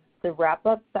to the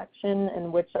wrap-up section,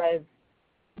 in which I've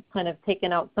kind of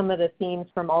taken out some of the themes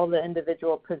from all the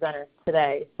individual presenters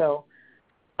today. So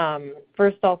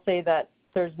first I'll say that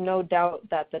there's no doubt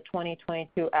that the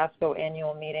 2022 ASCO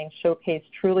annual meeting showcased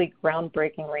truly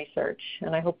groundbreaking research,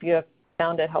 and I hope you have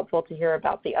found it helpful to hear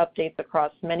about the updates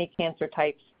across many cancer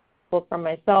types, both from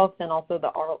myself and also the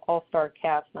all-star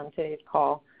cast on today's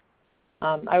call.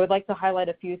 I would like to highlight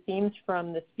a few themes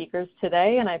from the speakers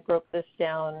today, and I broke this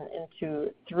down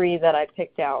into 3 that I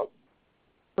picked out.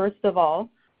 First of all,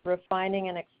 refining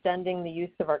and extending the use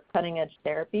of our cutting-edge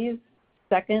therapies.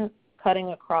 Second,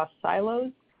 cutting across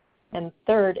silos. And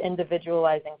third,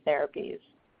 individualizing therapies.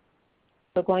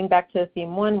 So going back to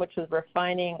theme 1, which was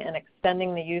refining and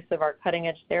extending the use of our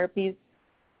cutting-edge therapies,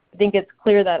 I think it's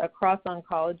clear that across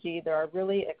oncology there are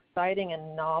really exciting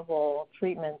and novel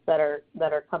treatments that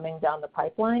are coming down the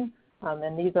pipeline,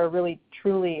 and these are really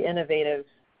truly innovative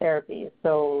therapies.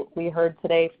 So we heard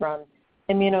today from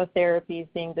immunotherapies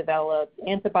being developed,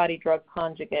 antibody-drug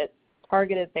conjugates,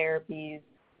 targeted therapies,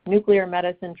 nuclear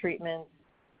medicine treatments,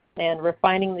 and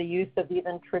refining the use of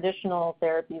even traditional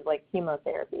therapies like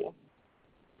chemotherapy.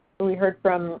 So we heard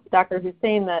from Dr.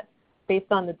 Hussain that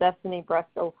based on the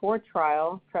DESTINY-Breast04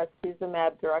 trial,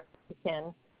 trastuzumab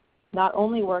deruxtecan not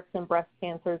only works in breast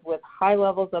cancers with high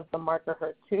levels of the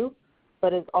marker HER2,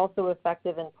 but is also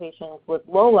effective in patients with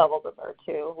low levels of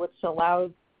HER2, which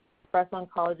allows breast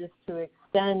oncologists to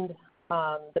extend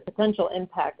the potential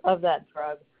impact of that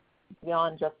drug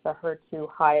beyond just the HER2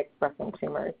 high-expressing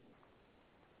tumors.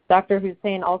 Dr.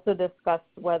 Hussain also discussed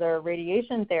whether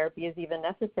radiation therapy is even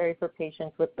necessary for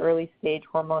patients with early-stage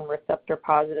hormone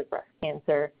receptor-positive breast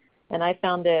cancer, and I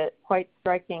found it quite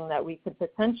striking that we could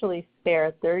potentially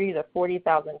spare 30,000 to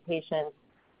 40,000 patients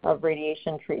of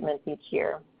radiation treatments each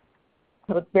year.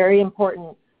 So it's very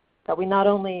important that we not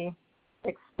only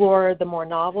explore the more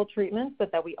novel treatments,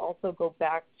 but that we also go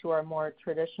back to our more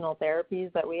traditional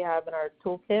therapies that we have in our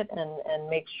toolkit and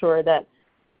make sure that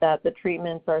the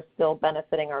treatments are still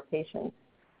benefiting our patients.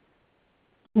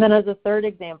 And then as a third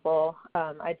example,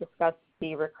 I discussed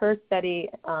the RECUR study,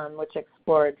 which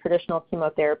explored traditional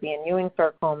chemotherapy in Ewing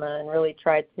sarcoma and really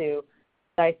tried to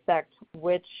dissect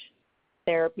which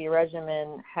therapy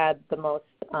regimen had the most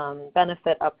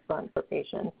benefit upfront for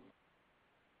patients.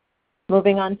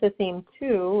 Moving on to theme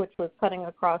 2, which was cutting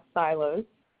across silos.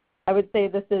 I would say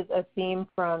this is a theme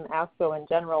from ASCO in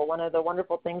general. One of the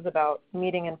wonderful things about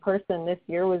meeting in person this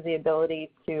year was the ability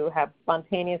to have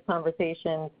spontaneous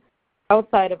conversations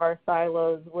outside of our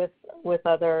silos with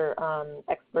other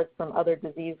experts from other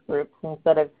disease groups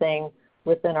instead of staying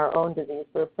within our own disease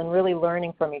groups and really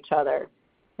learning from each other.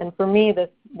 And for me, this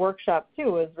workshop,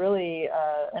 too, is really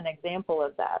an example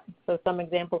of that. So some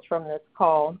examples from this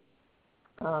call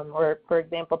were, for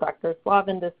example, Dr.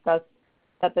 Slavin discussed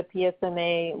that the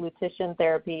PSMA lutetium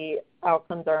therapy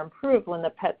outcomes are improved when the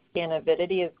PET scan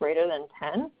avidity is greater than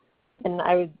 10. And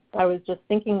I was just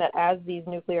thinking that as these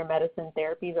nuclear medicine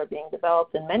therapies are being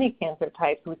developed in many cancer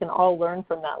types, we can all learn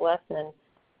from that lesson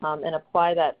and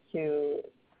apply that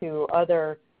to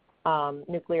other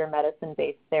nuclear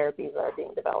medicine-based therapies that are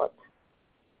being developed.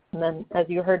 And then, as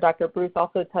you heard, Dr. Bruce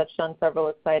also touched on several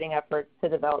exciting efforts to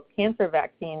develop cancer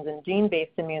vaccines and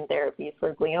gene-based immune therapies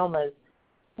for gliomas.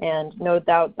 And no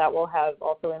doubt that will have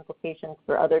also implications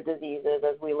for other diseases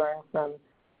as we learn from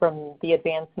the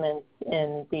advancements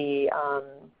in the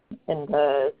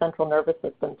central nervous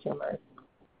system tumors.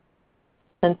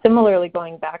 And similarly,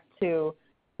 going back to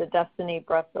the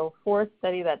DESTINY-Breast04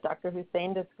 study that Dr.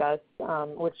 Hussein discussed,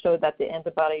 which showed that the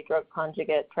antibody-drug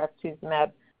conjugate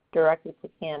trastuzumab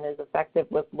deruxtecan is effective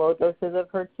with low doses of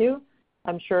HER2.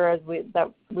 I'm sure as we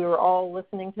were all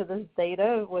listening to this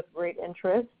data with great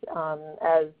interest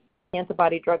as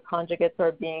antibody-drug conjugates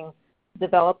are being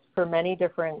developed for many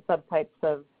different subtypes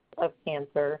of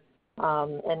cancer.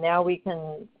 And now we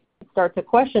can start to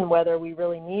question whether we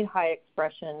really need high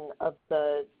expression of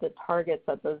the targets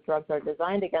that those drugs are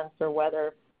designed against or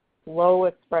whether low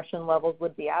expression levels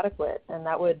would be adequate. And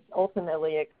that would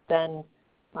ultimately extend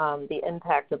the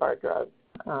impact of our drugs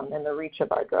and the reach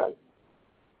of our drugs.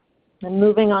 And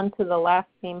moving on to the last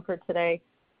theme for today,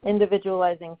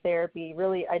 individualizing therapy,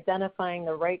 really identifying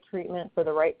the right treatment for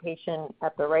the right patient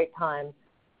at the right time.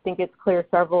 I think it's clear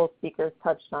several speakers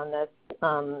touched on this.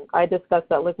 I discussed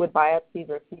that liquid biopsies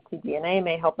or ctDNA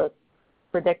may help us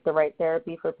predict the right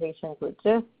therapy for patients with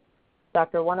GIST.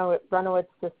 Dr. Brunowitz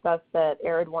discussed that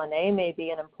ARID1A may be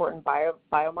an important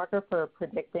biomarker for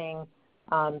predicting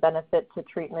benefit to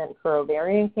treatment for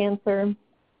ovarian cancer.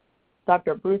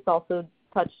 Dr. Bruce also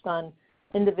touched on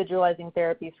individualizing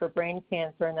therapies for brain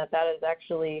cancer and that is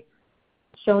actually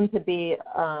shown to be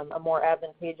a more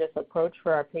advantageous approach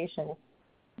for our patients.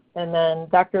 And then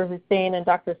Dr. Hussein and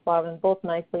Dr. Slavin both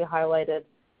nicely highlighted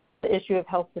the issue of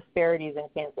health disparities in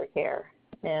cancer care.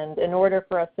 And in order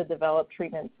for us to develop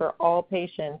treatments for all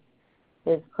patients,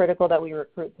 it's critical that we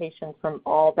recruit patients from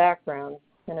all backgrounds.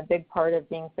 And a big part of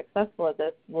being successful at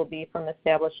this will be from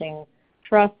establishing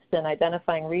trust and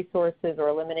identifying resources or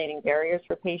eliminating barriers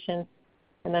for patients.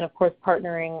 And then, of course,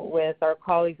 partnering with our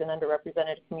colleagues in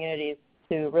underrepresented communities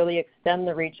to really extend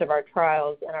the reach of our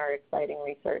trials and our exciting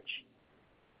research.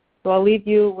 So I'll leave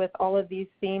you with all of these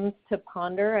themes to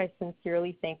ponder. I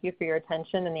sincerely thank you for your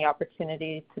attention and the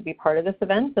opportunity to be part of this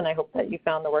event, and I hope that you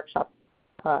found the workshop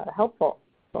helpful.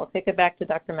 So I'll take it back to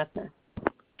Dr. Messner.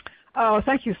 Oh,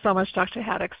 thank you so much, Dr.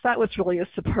 Haddix. That was really a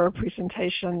superb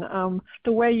presentation.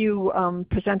 The way you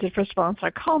presented, first of all, on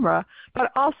sarcoma,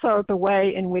 but also the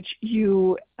way in which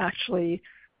you actually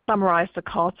summarized the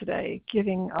call today,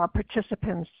 giving our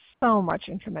participants so much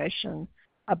information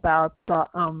about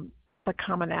the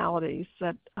commonalities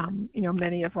that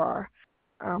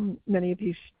many of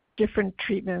these different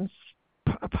treatments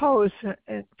pose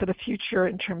for the future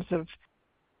in terms of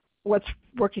what's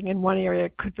working in one area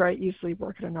could very easily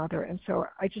work in another. And so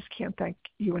I just can't thank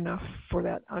you enough for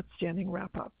that outstanding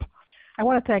wrap-up. I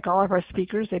want to thank all of our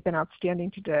speakers. They've been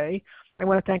outstanding today. I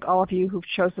want to thank all of you who've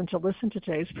chosen to listen to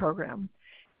today's program.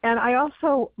 And I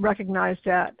also recognize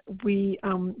that we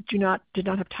did not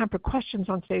have time for questions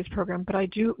on today's program, but I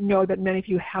do know that many of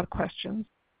you have questions.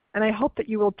 And I hope that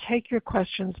you will take your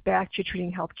questions back to your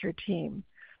treating healthcare team.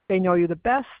 They know you the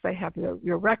best. They have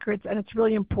your records. And it's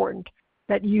really important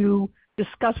that you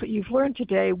discuss what you've learned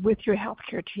today with your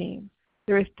healthcare team.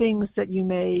 There are things that you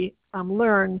may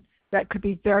learn that could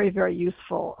be very, very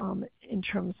useful in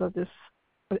terms of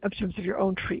your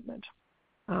own treatment.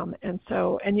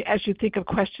 As you think of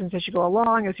questions as you go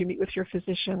along, as you meet with your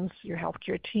physicians, your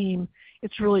healthcare team,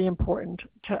 it's really important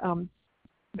to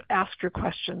ask your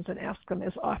questions and ask them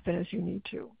as often as you need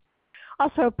to.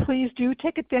 Also, please do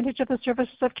take advantage of the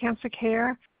services of Cancer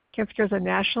Care. Cancer Care is a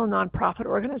national nonprofit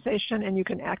organization, and you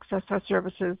can access our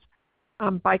services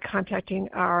by contacting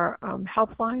our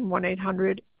helpline,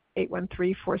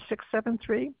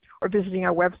 1-800-813-4673, or visiting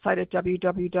our website at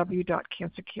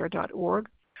www.cancercare.org.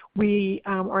 We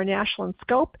are national in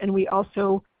scope, and we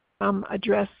also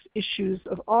address issues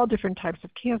of all different types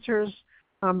of cancers.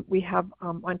 We have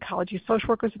oncology social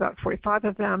workers, about 45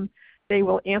 of them. They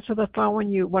will answer the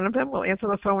phone one of them will answer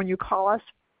the phone when you call us,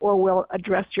 or will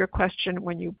address your question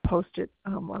when you post it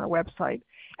on our website.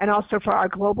 And also for our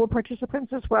global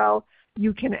participants as well,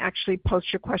 you can actually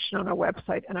post your question on our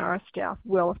website, and our staff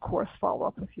will, of course, follow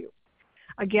up with you.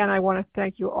 Again, I want to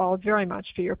thank you all very much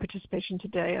for your participation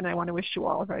today, and I want to wish you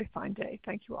all a very fine day.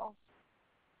 Thank you all.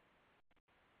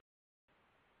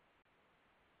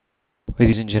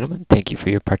 Ladies and gentlemen, thank you for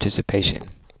your participation.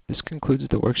 This concludes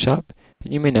the workshop,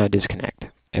 and you may now disconnect.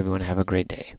 Everyone have a great day.